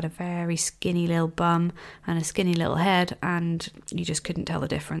just had a very skinny little bum and a skinny little head, and you just couldn't tell the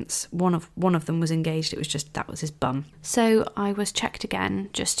difference. One of them was engaged. It was just, that was his bum. So I was checked again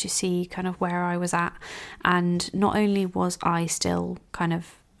just to see kind of where I was at. And not only was I still kind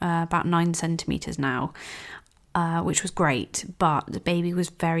of about 9 centimetres now, which was great, but the baby was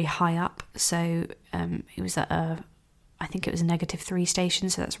very high up. So it was at I think it was a -3 station,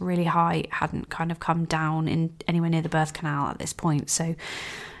 so that's really high. It hadn't kind of come down in anywhere near the birth canal at this point. So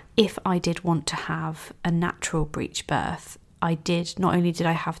if I did want to have a natural breech birth, not only did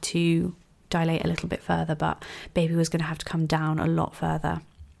I have to dilate a little bit further, but baby was going to have to come down a lot further.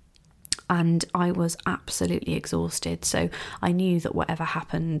 And I was absolutely exhausted. So I knew that whatever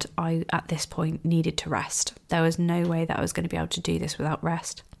happened, I, at this point, needed to rest. There was no way that I was going to be able to do this without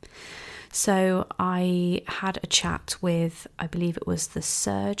rest. So I had a chat with, I believe it was the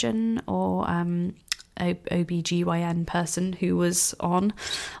surgeon or OBGYN person who was on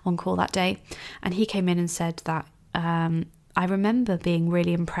call that day. And he came in and said that I remember being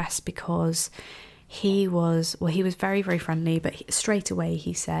really impressed because he was very, very friendly, but straight away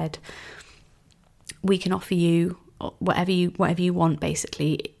he said, we can offer you whatever you want,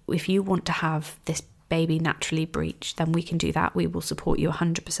 basically. If you want to have this baby naturally breech, then we can do that. We will support you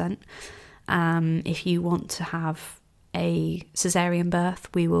 100%. If you want to have a caesarean birth,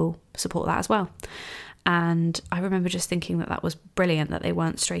 we will support that as well. And I remember just thinking that was brilliant, that they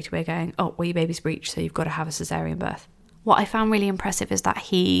weren't straight away going, oh, well, your baby's breech, so you've got to have a caesarean birth. What I found really impressive is that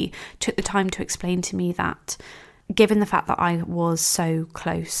he took the time to explain to me that, given the fact that I was so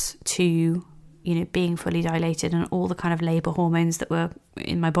close to, being fully dilated and all the kind of labour hormones that were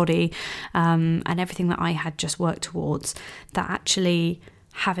in my body, and everything that I had just worked towards, that actually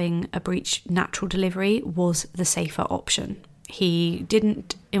having a breech natural delivery was the safer option. He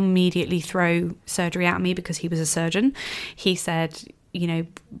didn't immediately throw surgery at me because he was a surgeon. He said,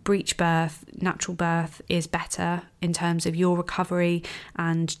 breech birth, natural birth is better in terms of your recovery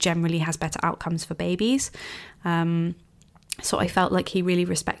and generally has better outcomes for babies. So I felt like he really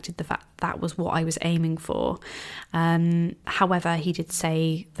respected the fact that was what I was aiming for. However, he did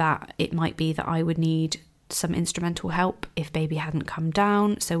say that it might be that I would need some instrumental help if baby hadn't come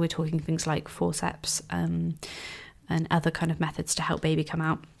down. So we're talking things like forceps and other kind of methods to help baby come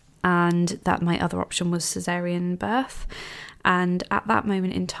out. And that my other option was caesarean birth. And at that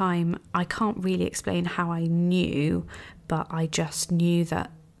moment in time, I can't really explain how I knew, but I just knew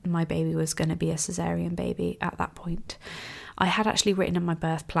that my baby was going to be a caesarean baby at that point. I had actually written in my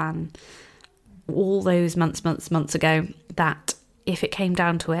birth plan all those months ago that if it came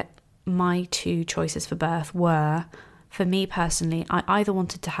down to it, my 2 choices for birth were, for me personally, I either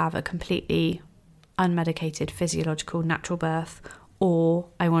wanted to have a completely unmedicated physiological natural birth, or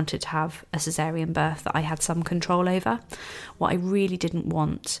I wanted to have a caesarean birth that I had some control over. What I really didn't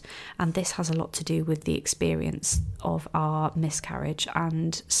want, and this has a lot to do with the experience of our miscarriage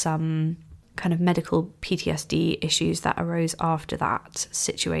and some kind of medical PTSD issues that arose after that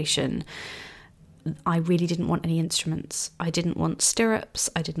situation, I really didn't want any instruments. I didn't want stirrups,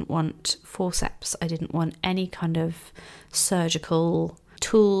 I didn't want forceps, I didn't want any kind of surgical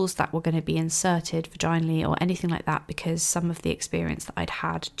tools that were going to be inserted vaginally or anything like that, because some of the experience that I'd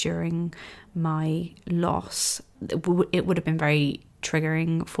had during my loss, it would have been very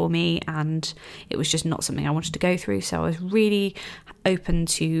triggering for me, and it was just not something I wanted to go through. So I was really open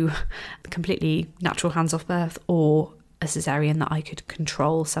to completely natural hands-off birth or a caesarean that I could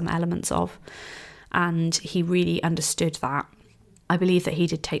control some elements of. And he really understood that. I believe that he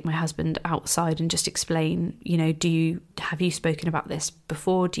did take my husband outside and just explain, have you spoken about this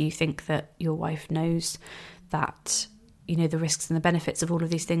before? Do you think that your wife knows that, the risks and the benefits of all of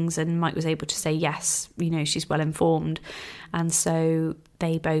these things? And Mike was able to say, yes, she's well informed. And so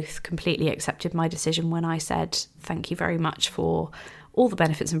they both completely accepted my decision when I said, thank you very much for all the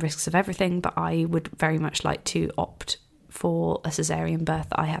benefits and risks of everything, but I would very much like to opt for a caesarean birth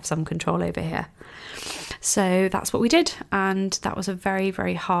that I have some control over here. So that's what we did, and that was a very,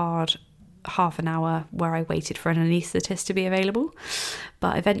 very hard half an hour where I waited for an anaesthetist to be available,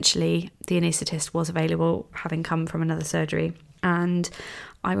 but eventually the anaesthetist was available, having come from another surgery. And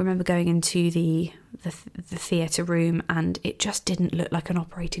I remember going into the theatre room, and it just didn't look like an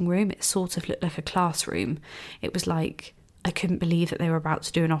operating room. It sort of looked like a classroom. It was like I couldn't believe that they were about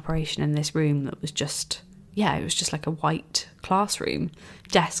to do an operation in this room that was just, it was just like a white classroom,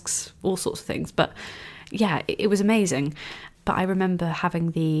 desks, all sorts of things. But yeah, it was amazing. But I remember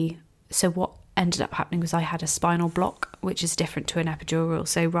having so what ended up happening was I had a spinal block, which is different to an epidural.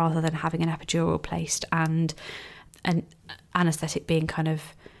 So rather than having an epidural placed and an anaesthetic being kind of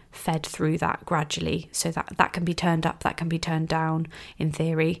fed through that gradually, so that can be turned up, that can be turned down in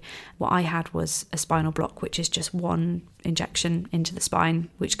theory. What I had was a spinal block, which is just one injection into the spine,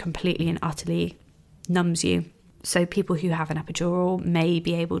 which completely and utterly numbs you. So people who have an epidural may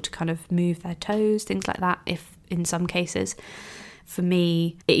be able to kind of move their toes, things like that, if in some cases. For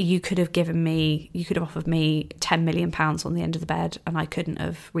me, you could have offered me £10 million on the end of the bed and I couldn't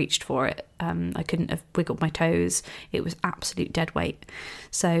have reached for it. I couldn't have wiggled my toes. It was absolute dead weight.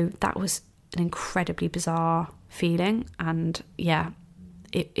 So that was an incredibly bizarre feeling. And yeah,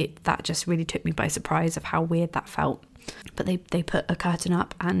 that just really took me by surprise of how weird that felt. But they put a curtain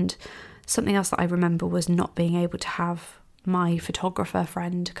up, and something else that I remember was not being able to have my photographer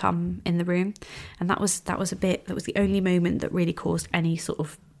friend come in the room, and that was the only moment that really caused any sort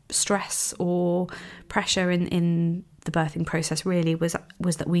of stress or pressure in the birthing process. Really was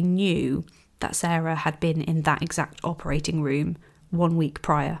that we knew that Sarah had been in that exact operating room 1 week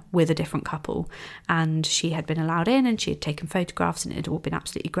prior with a different couple, and she had been allowed in and she had taken photographs and it had all been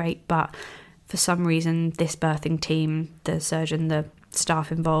absolutely great. But for some reason, this birthing team, the surgeon, the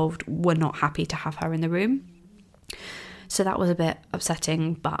staff involved, were not happy to have her in the room. So that was a bit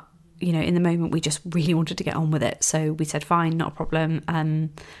upsetting, but, you know, in the moment we just really wanted to get on with it. So we said, fine, not a problem.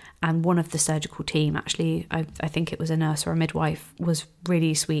 And one of the surgical team, actually, I think it was a nurse or a midwife, was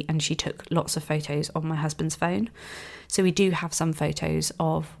really sweet, and she took lots of photos on my husband's phone. So we do have some photos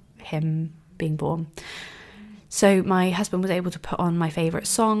of him being born. So my husband was able to put on my favourite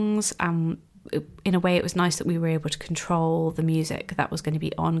songs, and in a way it was nice that we were able to control the music that was going to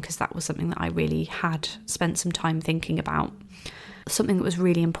be on, because that was something that I really had spent some time thinking about. Something that was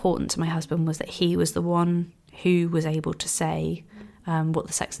really important to my husband was that he was the one who was able to say what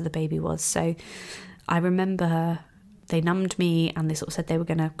the sex of the baby was. So I remember they numbed me and they sort of said they were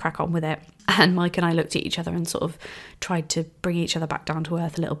going to crack on with it, and Mike and I looked at each other and sort of tried to bring each other back down to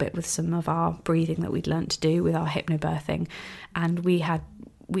earth a little bit with some of our breathing that we'd learnt to do with our hypnobirthing. And we had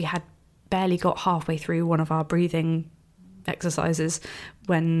barely got halfway through one of our breathing exercises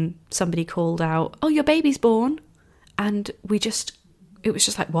when somebody called out, "Oh, your baby's born." And it was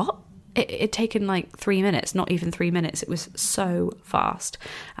just like, what? It'd taken like 3 minutes, not even 3 minutes. It was so fast.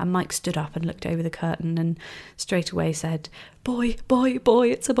 And Mike stood up and looked over the curtain and straight away said, "Boy, boy,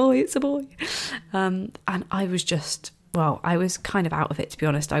 boy, it's a boy, it's a boy." And I was just, I was kind of out of it, to be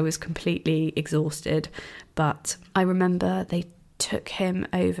honest. I was completely exhausted. But I remember they took him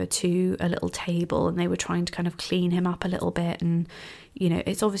over to a little table and they were trying to kind of clean him up a little bit. And, you know,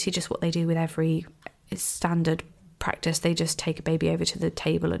 it's obviously just what they do with every standard practice. They just take a baby over to the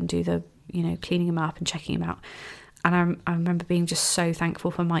table and do the, you know, cleaning him up and checking him out. And I remember being just so thankful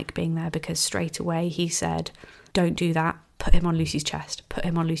for Mike being there, because straight away he said, "Don't do that, put him on Lucy's chest, put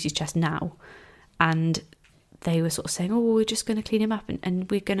him on Lucy's chest now." And they were sort of saying, "Oh, we're just going to clean him up and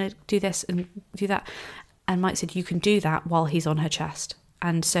we're going to do this and do that." And Mike said, "You can do that while he's on her chest."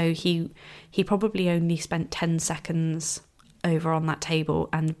 And so he probably only spent 10 seconds over on that table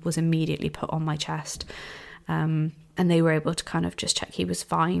and was immediately put on my chest. And they were able to kind of just check he was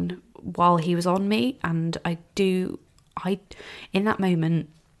fine while he was on me. And in that moment,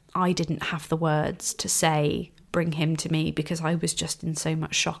 I didn't have the words to say, "Bring him to me," because I was just in so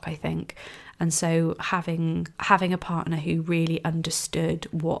much shock, I think. And so having a partner who really understood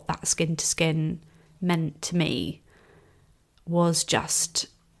what that skin to skin meant to me was just,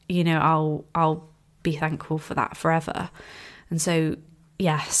 you know, I'll be thankful for that forever. And so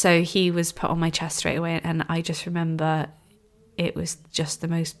so he was put on my chest straight away, and I just remember it was just the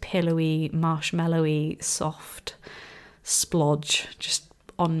most pillowy, marshmallowy, soft splodge just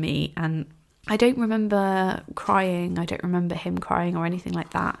on me. And I don't remember crying, I don't remember him crying or anything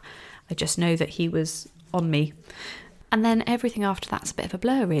like that. I just know that he was on me. And then everything after that's a bit of a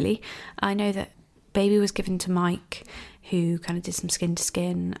blur, really. I know that baby was given to Mike, who kind of did some skin to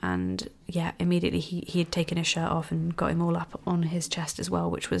skin, and immediately he had taken his shirt off and got him all up on his chest as well,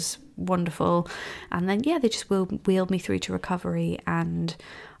 which was wonderful. And then they just wheeled me through to recovery, and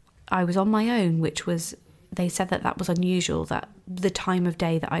I was on my own, which was, they said that was unusual, that the time of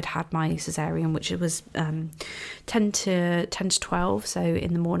day that I'd had my caesarean, which was 10 to 12, so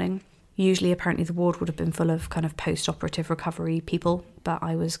in the morning. Usually, apparently, the ward would have been full of kind of post-operative recovery people, but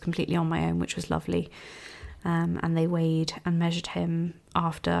I was completely on my own, which was lovely. And they weighed and measured him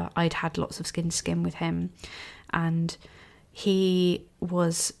after I'd had lots of skin to skin with him. And he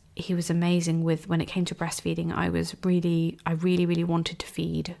was amazing with, when it came to breastfeeding. I really wanted to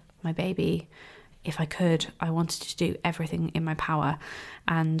feed my baby. If I could, I wanted to do everything in my power.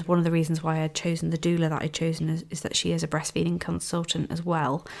 And one of the reasons why I'd chosen the doula that I'd chosen is that she is a breastfeeding consultant as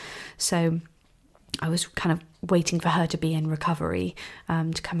well. So I was kind of waiting for her to be in recovery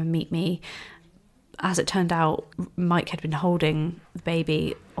to come and meet me. As it turned out, Mike had been holding the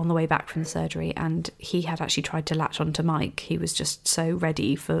baby on the way back from the surgery, and he had actually tried to latch onto Mike. He was just so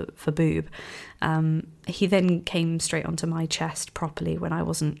ready for boob. He then came straight onto my chest properly when I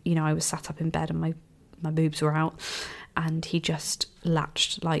wasn't, I was sat up in bed and my boobs were out, and he just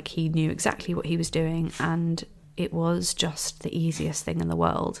latched like he knew exactly what he was doing, and it was just the easiest thing in the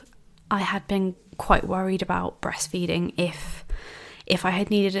world. I had been quite worried about breastfeeding if I had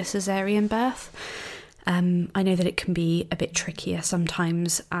needed a caesarean birth. I know that it can be a bit trickier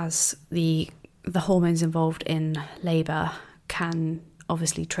sometimes, as the hormones involved in labour can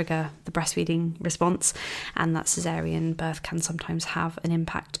obviously trigger the breastfeeding response, and that caesarean birth can sometimes have an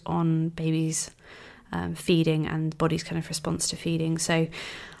impact on babies' feeding and body's kind of response to feeding. So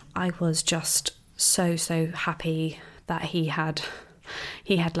I was just so happy that he had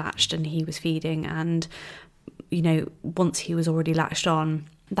latched and he was feeding, and once he was already latched on,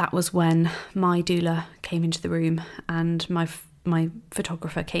 that was when my doula came into the room, and my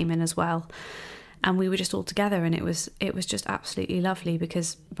photographer came in as well, and we were just all together, and it was just absolutely lovely,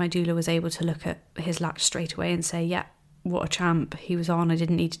 because my doula was able to look at his latch straight away and say, yeah, what a champ he was on. I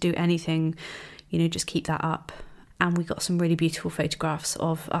didn't need to do anything, just keep that up. And we got some really beautiful photographs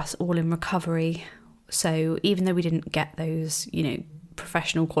of us all in recovery. So even though we didn't get those,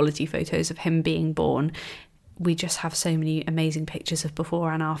 professional quality photos of him being born, we just have so many amazing pictures of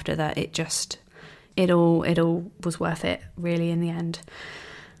before and after that it all was worth it, really, in the end.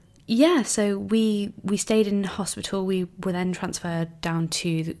 Yeah, so we stayed in hospital. We were then transferred down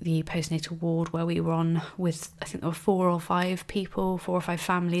to the postnatal ward, where we were on with, I think there were 4 or 5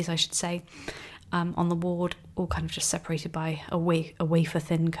 families, I should say, on the ward, all kind of just separated by a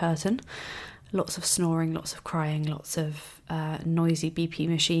wafer-thin curtain. Lots of snoring, lots of crying, lots of noisy BP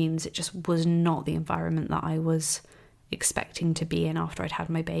machines. It just was not the environment that I was expecting to be in after I'd had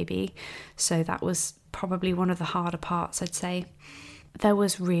my baby. So that was probably one of the harder parts, I'd say. There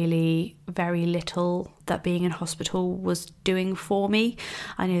was really very little that being in hospital was doing for me.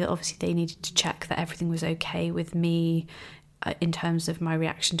 I know that obviously they needed to check that everything was okay with me in terms of my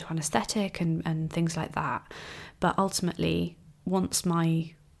reaction to anaesthetic and things like that. But ultimately, once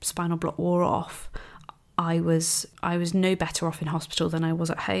my spinal block wore off, I was no better off in hospital than I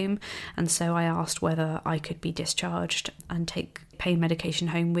was at home, and so I asked whether I could be discharged and take pain medication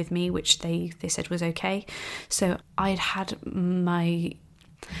home with me, which they said was okay. So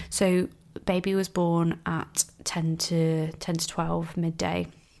baby was born at 10 to 12 midday,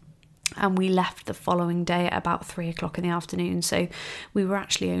 and we left the following day at about 3 o'clock in the afternoon. So we were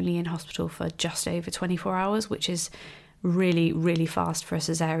actually only in hospital for just over 24 hours, which is really, really fast for a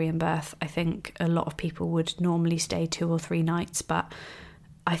caesarean birth. I think a lot of people would normally stay 2 or 3 nights, but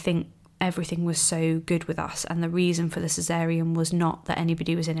I think everything was so good with us, and the reason for the caesarean was not that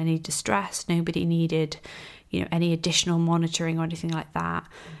anybody was in any distress. Nobody needed, any additional monitoring or anything like that.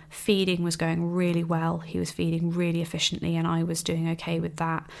 Feeding was going really well. He was feeding really efficiently, and I was doing okay with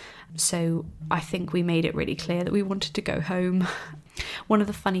that. So I think we made it really clear that we wanted to go home. One of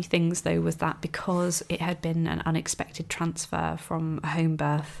the funny things, though, was that because it had been an unexpected transfer from a home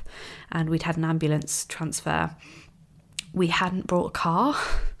birth, and we'd had an ambulance transfer, we hadn't brought a car.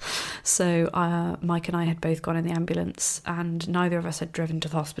 So Mike and I had both gone in the ambulance, and neither of us had driven to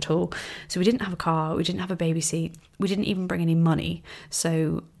the hospital. So we didn't have a car, we didn't have a baby seat, we didn't even bring any money.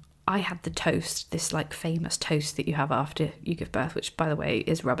 So I had the toast, this famous toast that you have after you give birth, which, by the way,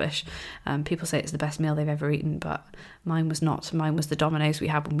 is rubbish. People say it's the best meal they've ever eaten, but mine was not. Mine was the Domino's we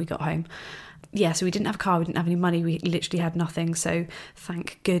had when we got home. Yeah, so we didn't have a car, we didn't have any money, we literally had nothing. So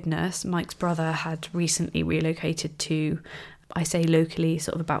thank goodness Mike's brother had recently relocated to, I say locally,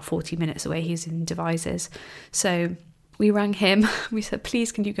 sort of about 40 minutes away. He's in Devizes. So we rang him. We said,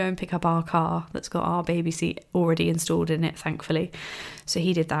 please, can you go and pick up our car that's got our baby seat already installed in it, thankfully. So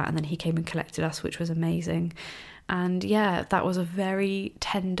he did that, and then he came and collected us, which was amazing. And yeah, that was a very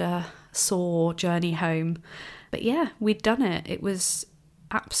tender, sore journey home. But yeah, we'd done it. It was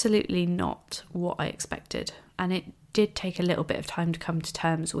absolutely not what I expected. And it did take a little bit of time to come to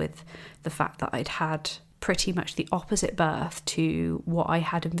terms with the fact that I'd had pretty much the opposite birth to what I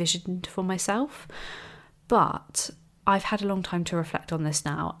had envisioned for myself. But I've had a long time to reflect on this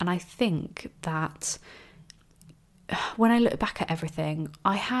now, and I think that when I look back at everything,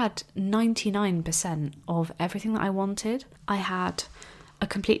 I had 99% of everything that I wanted. I had a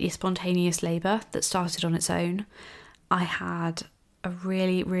completely spontaneous labour that started on its own. I had a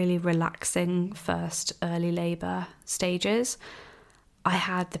really, really relaxing first early labour stages. I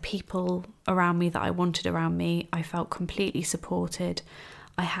had the people around me that I wanted around me. I felt completely supported.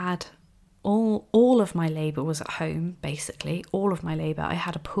 I had all of my labour was at home, basically. All of my labour. I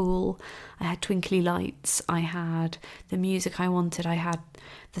had a pool, I had twinkly lights, I had the music I wanted, I had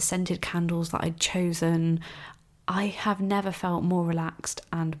the scented candles that I'd chosen. I have never felt more relaxed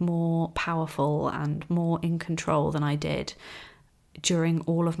and more powerful and more in control than I did during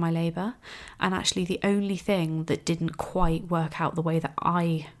all of my labour. And actually the only thing that didn't quite work out the way that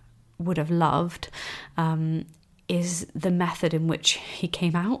I would have loved is the method in which he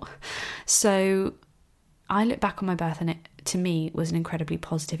came out. So I look back on my birth and it, to me, was an incredibly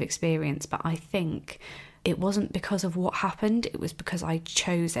positive experience, but I think it wasn't because of what happened, it was because I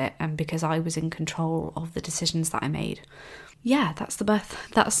chose it and because I was in control of the decisions that I made. Yeah, that's the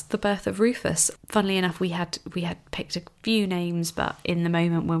birth of Rufus. Funnily enough, we had picked a few names, but in the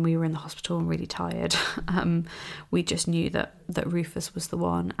moment when we were in the hospital and really tired, we just knew that Rufus was the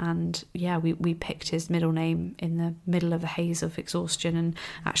one. And yeah, we picked his middle name in the middle of the haze of exhaustion, and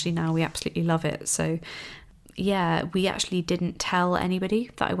actually now we absolutely love it. So yeah, we actually didn't tell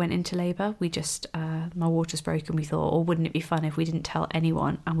anybody that I went into labour. We just, my water's broken, we thought, or wouldn't it be fun if we didn't tell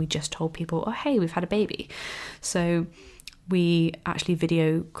anyone and we just told people, oh hey, we've had a baby. So we actually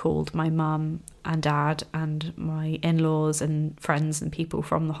video called my mum and dad and my in-laws and friends and people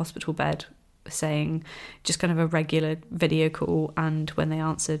from the hospital bed, saying, just kind of a regular video call, and when they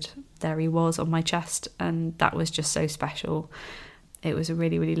answered, there he was on my chest, and that was just so special. It was a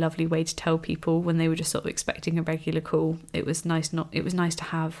really, really lovely way to tell people when they were just sort of expecting a regular call. It was nice to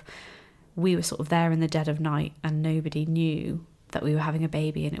have, we were sort of there in the dead of night and nobody knew that we were having a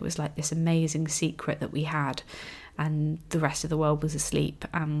baby, and it was like this amazing secret that we had, and the rest of the world was asleep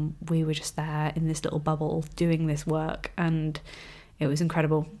and we were just there in this little bubble doing this work, and it was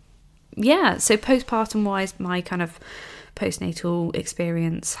incredible. Yeah, so postpartum wise, my kind of postnatal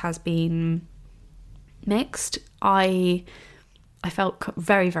experience has been mixed. I felt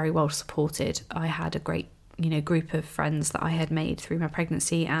very, very well supported. I had a great group of friends that I had made through my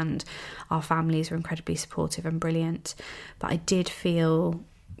pregnancy, and our families were incredibly supportive and brilliant. But I did feel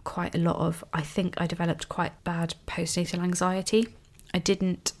quite a lot of, I think I developed quite bad postnatal anxiety. I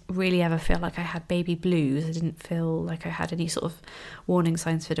didn't really ever feel like I had baby blues. I didn't feel like I had any sort of warning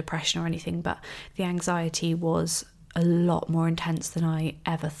signs for depression or anything, but the anxiety was a lot more intense than I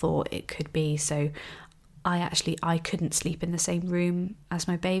ever thought it could be. So I couldn't sleep in the same room as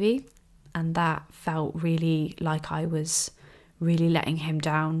my baby, and that felt really like I was really letting him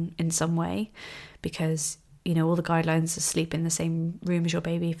down in some way, because all the guidelines are sleep in the same room as your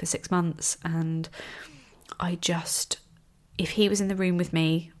baby for 6 months, and if he was in the room with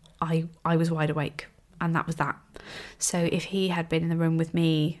me, I was wide awake, and that was that. So if he had been in the room with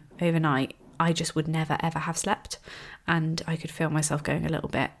me overnight, I just would never ever have slept, and I could feel myself going a little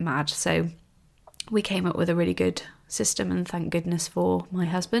bit mad. So we came up with a really good system, and thank goodness for my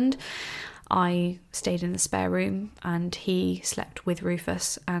husband. I stayed in the spare room and he slept with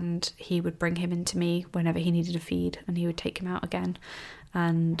Rufus, and he would bring him into me whenever he needed a feed, and he would take him out again.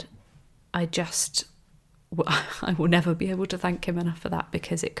 And I will never be able to thank him enough for that,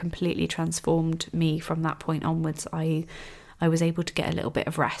 because it completely transformed me from that point onwards. I was able to get a little bit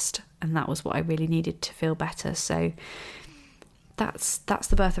of rest, and that was what I really needed to feel better. So that's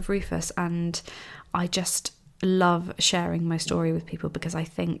the birth of Rufus, and I just love sharing my story with people, because I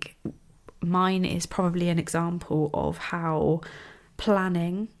think mine is probably an example of how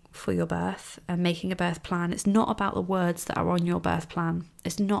planning for your birth and making a birth plan, it's not about the words that are on your birth plan.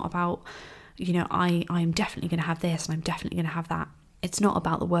 It's not about, I'm definitely going to have this and I'm definitely going to have that. It's not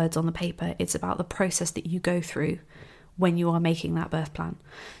about the words on the paper. It's about the process that you go through when you are making that birth plan.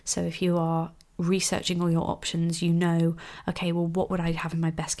 So if you are researching all your options, okay, well, what would I have in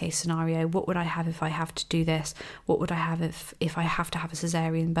my best case scenario? What would I have if I have to do this? What would I have if I have to have a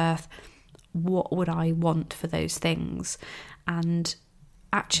caesarean birth? What would I want for those things? And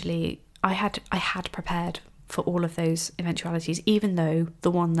actually, I had prepared for all of those eventualities, even though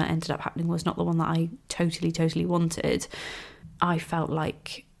the one that ended up happening was not the one that I totally wanted. I felt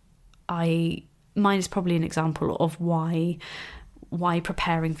like mine is probably an example of why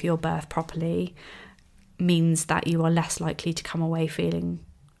preparing for your birth properly means that you are less likely to come away feeling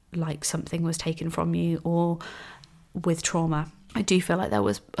like something was taken from you or with trauma. I do feel like there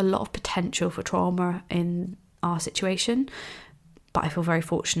was a lot of potential for trauma in our situation, but I feel very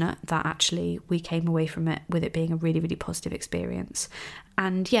fortunate that actually we came away from it with it being a really, really positive experience.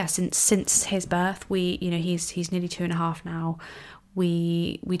 And yeah, since his birth, he's nearly 2.5 now.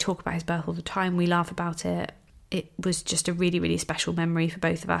 We talk about his birth all the time. We laugh about it. it was just a really, really special memory for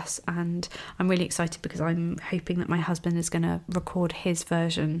both of us, and I'm really excited because I'm hoping that my husband is going to record his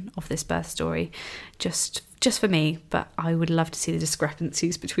version of this birth story just for me, but I would love to see the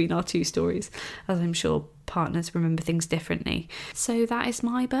discrepancies between our two stories, as I'm sure partners remember things differently. So that is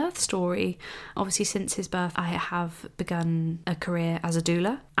my birth story. Obviously, since his birth, I have begun a career as a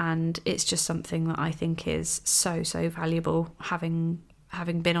doula, and it's just something that I think is so, so valuable.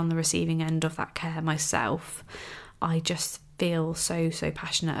 Having been on the receiving end of that care myself, I just feel so, so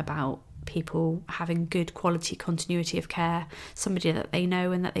passionate about people having good quality continuity of care, somebody that they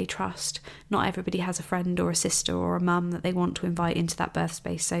know and that they trust. Not everybody has a friend or a sister or a mum that they want to invite into that birth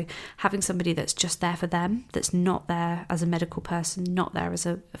space, so having somebody that's just there for them, that's not there as a medical person, not there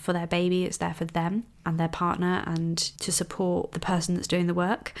for their baby, it's there for them and their partner and to support the person that's doing the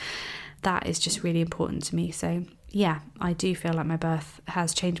work, that is just really important to me. So yeah, I do feel like my birth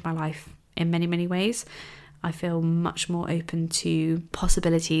has changed my life in many, many ways. I feel much more open to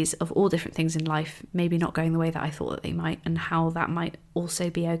possibilities of all different things in life, maybe not going the way that I thought that they might, and how that might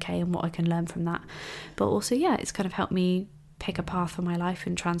also be okay and what I can learn from that. But also, yeah, it's kind of helped me pick a path for my life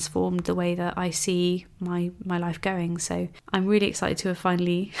and transformed the way that I see my life going. So I'm really excited to have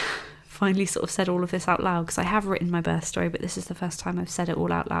finally sort of said all of this out loud, because I have written my birth story, but this is the first time I've said it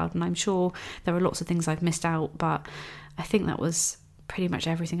all out loud, and I'm sure there are lots of things I've missed out, but I think that was pretty much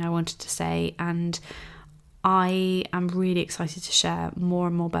everything I wanted to say. And I am really excited to share more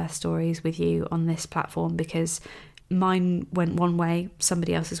and more birth stories with you on this platform, because mine went one way,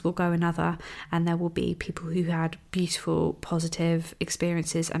 somebody else's will go another, and there will be people who had beautiful, positive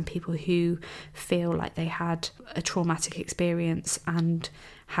experiences and people who feel like they had a traumatic experience and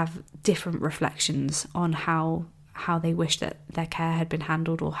have different reflections on how they wish that their care had been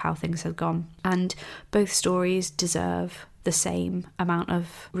handled or how things had gone. And both stories deserve the same amount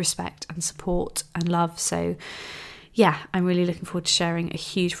of respect and support and love. So yeah, I'm really looking forward to sharing a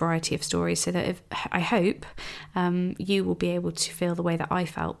huge variety of stories, so that I hope you will be able to feel the way that I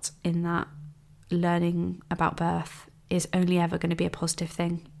felt, in that learning about birth is only ever going to be a positive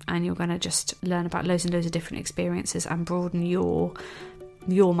thing, and you're going to just learn about loads and loads of different experiences and broaden your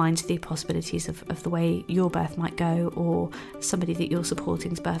mind to the possibilities of the way your birth might go, or somebody that you're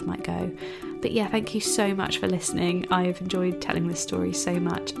supporting's birth might go. But yeah, thank you so much for listening. I've enjoyed telling this story so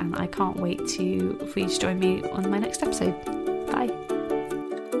much, and I can't wait for you to join me on my next episode. Bye.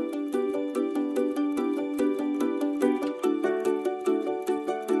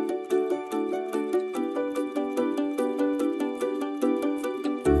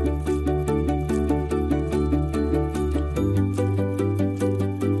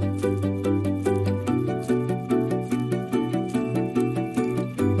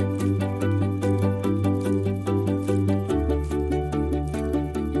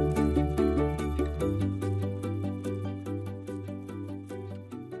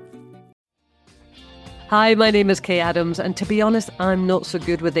 Hi, my name is Kay Adams, and to be honest, I'm not so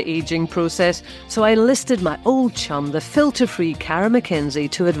good with the ageing process, so I enlisted my old chum, the filter-free Cara McKenzie,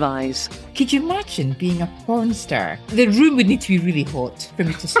 to advise. Could you imagine being a porn star? The room would need to be really hot for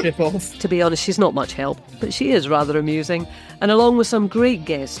me to strip off. To be honest, she's not much help, but she is rather amusing. And along with some great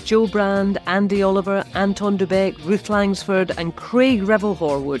guests, Joe Brand, Andy Oliver, Anton Dubeck, Ruth Langsford and Craig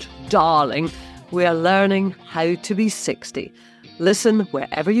Revel-Horwood, darling, we are learning how to be 60. Listen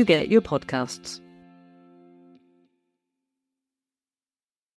wherever you get your podcasts.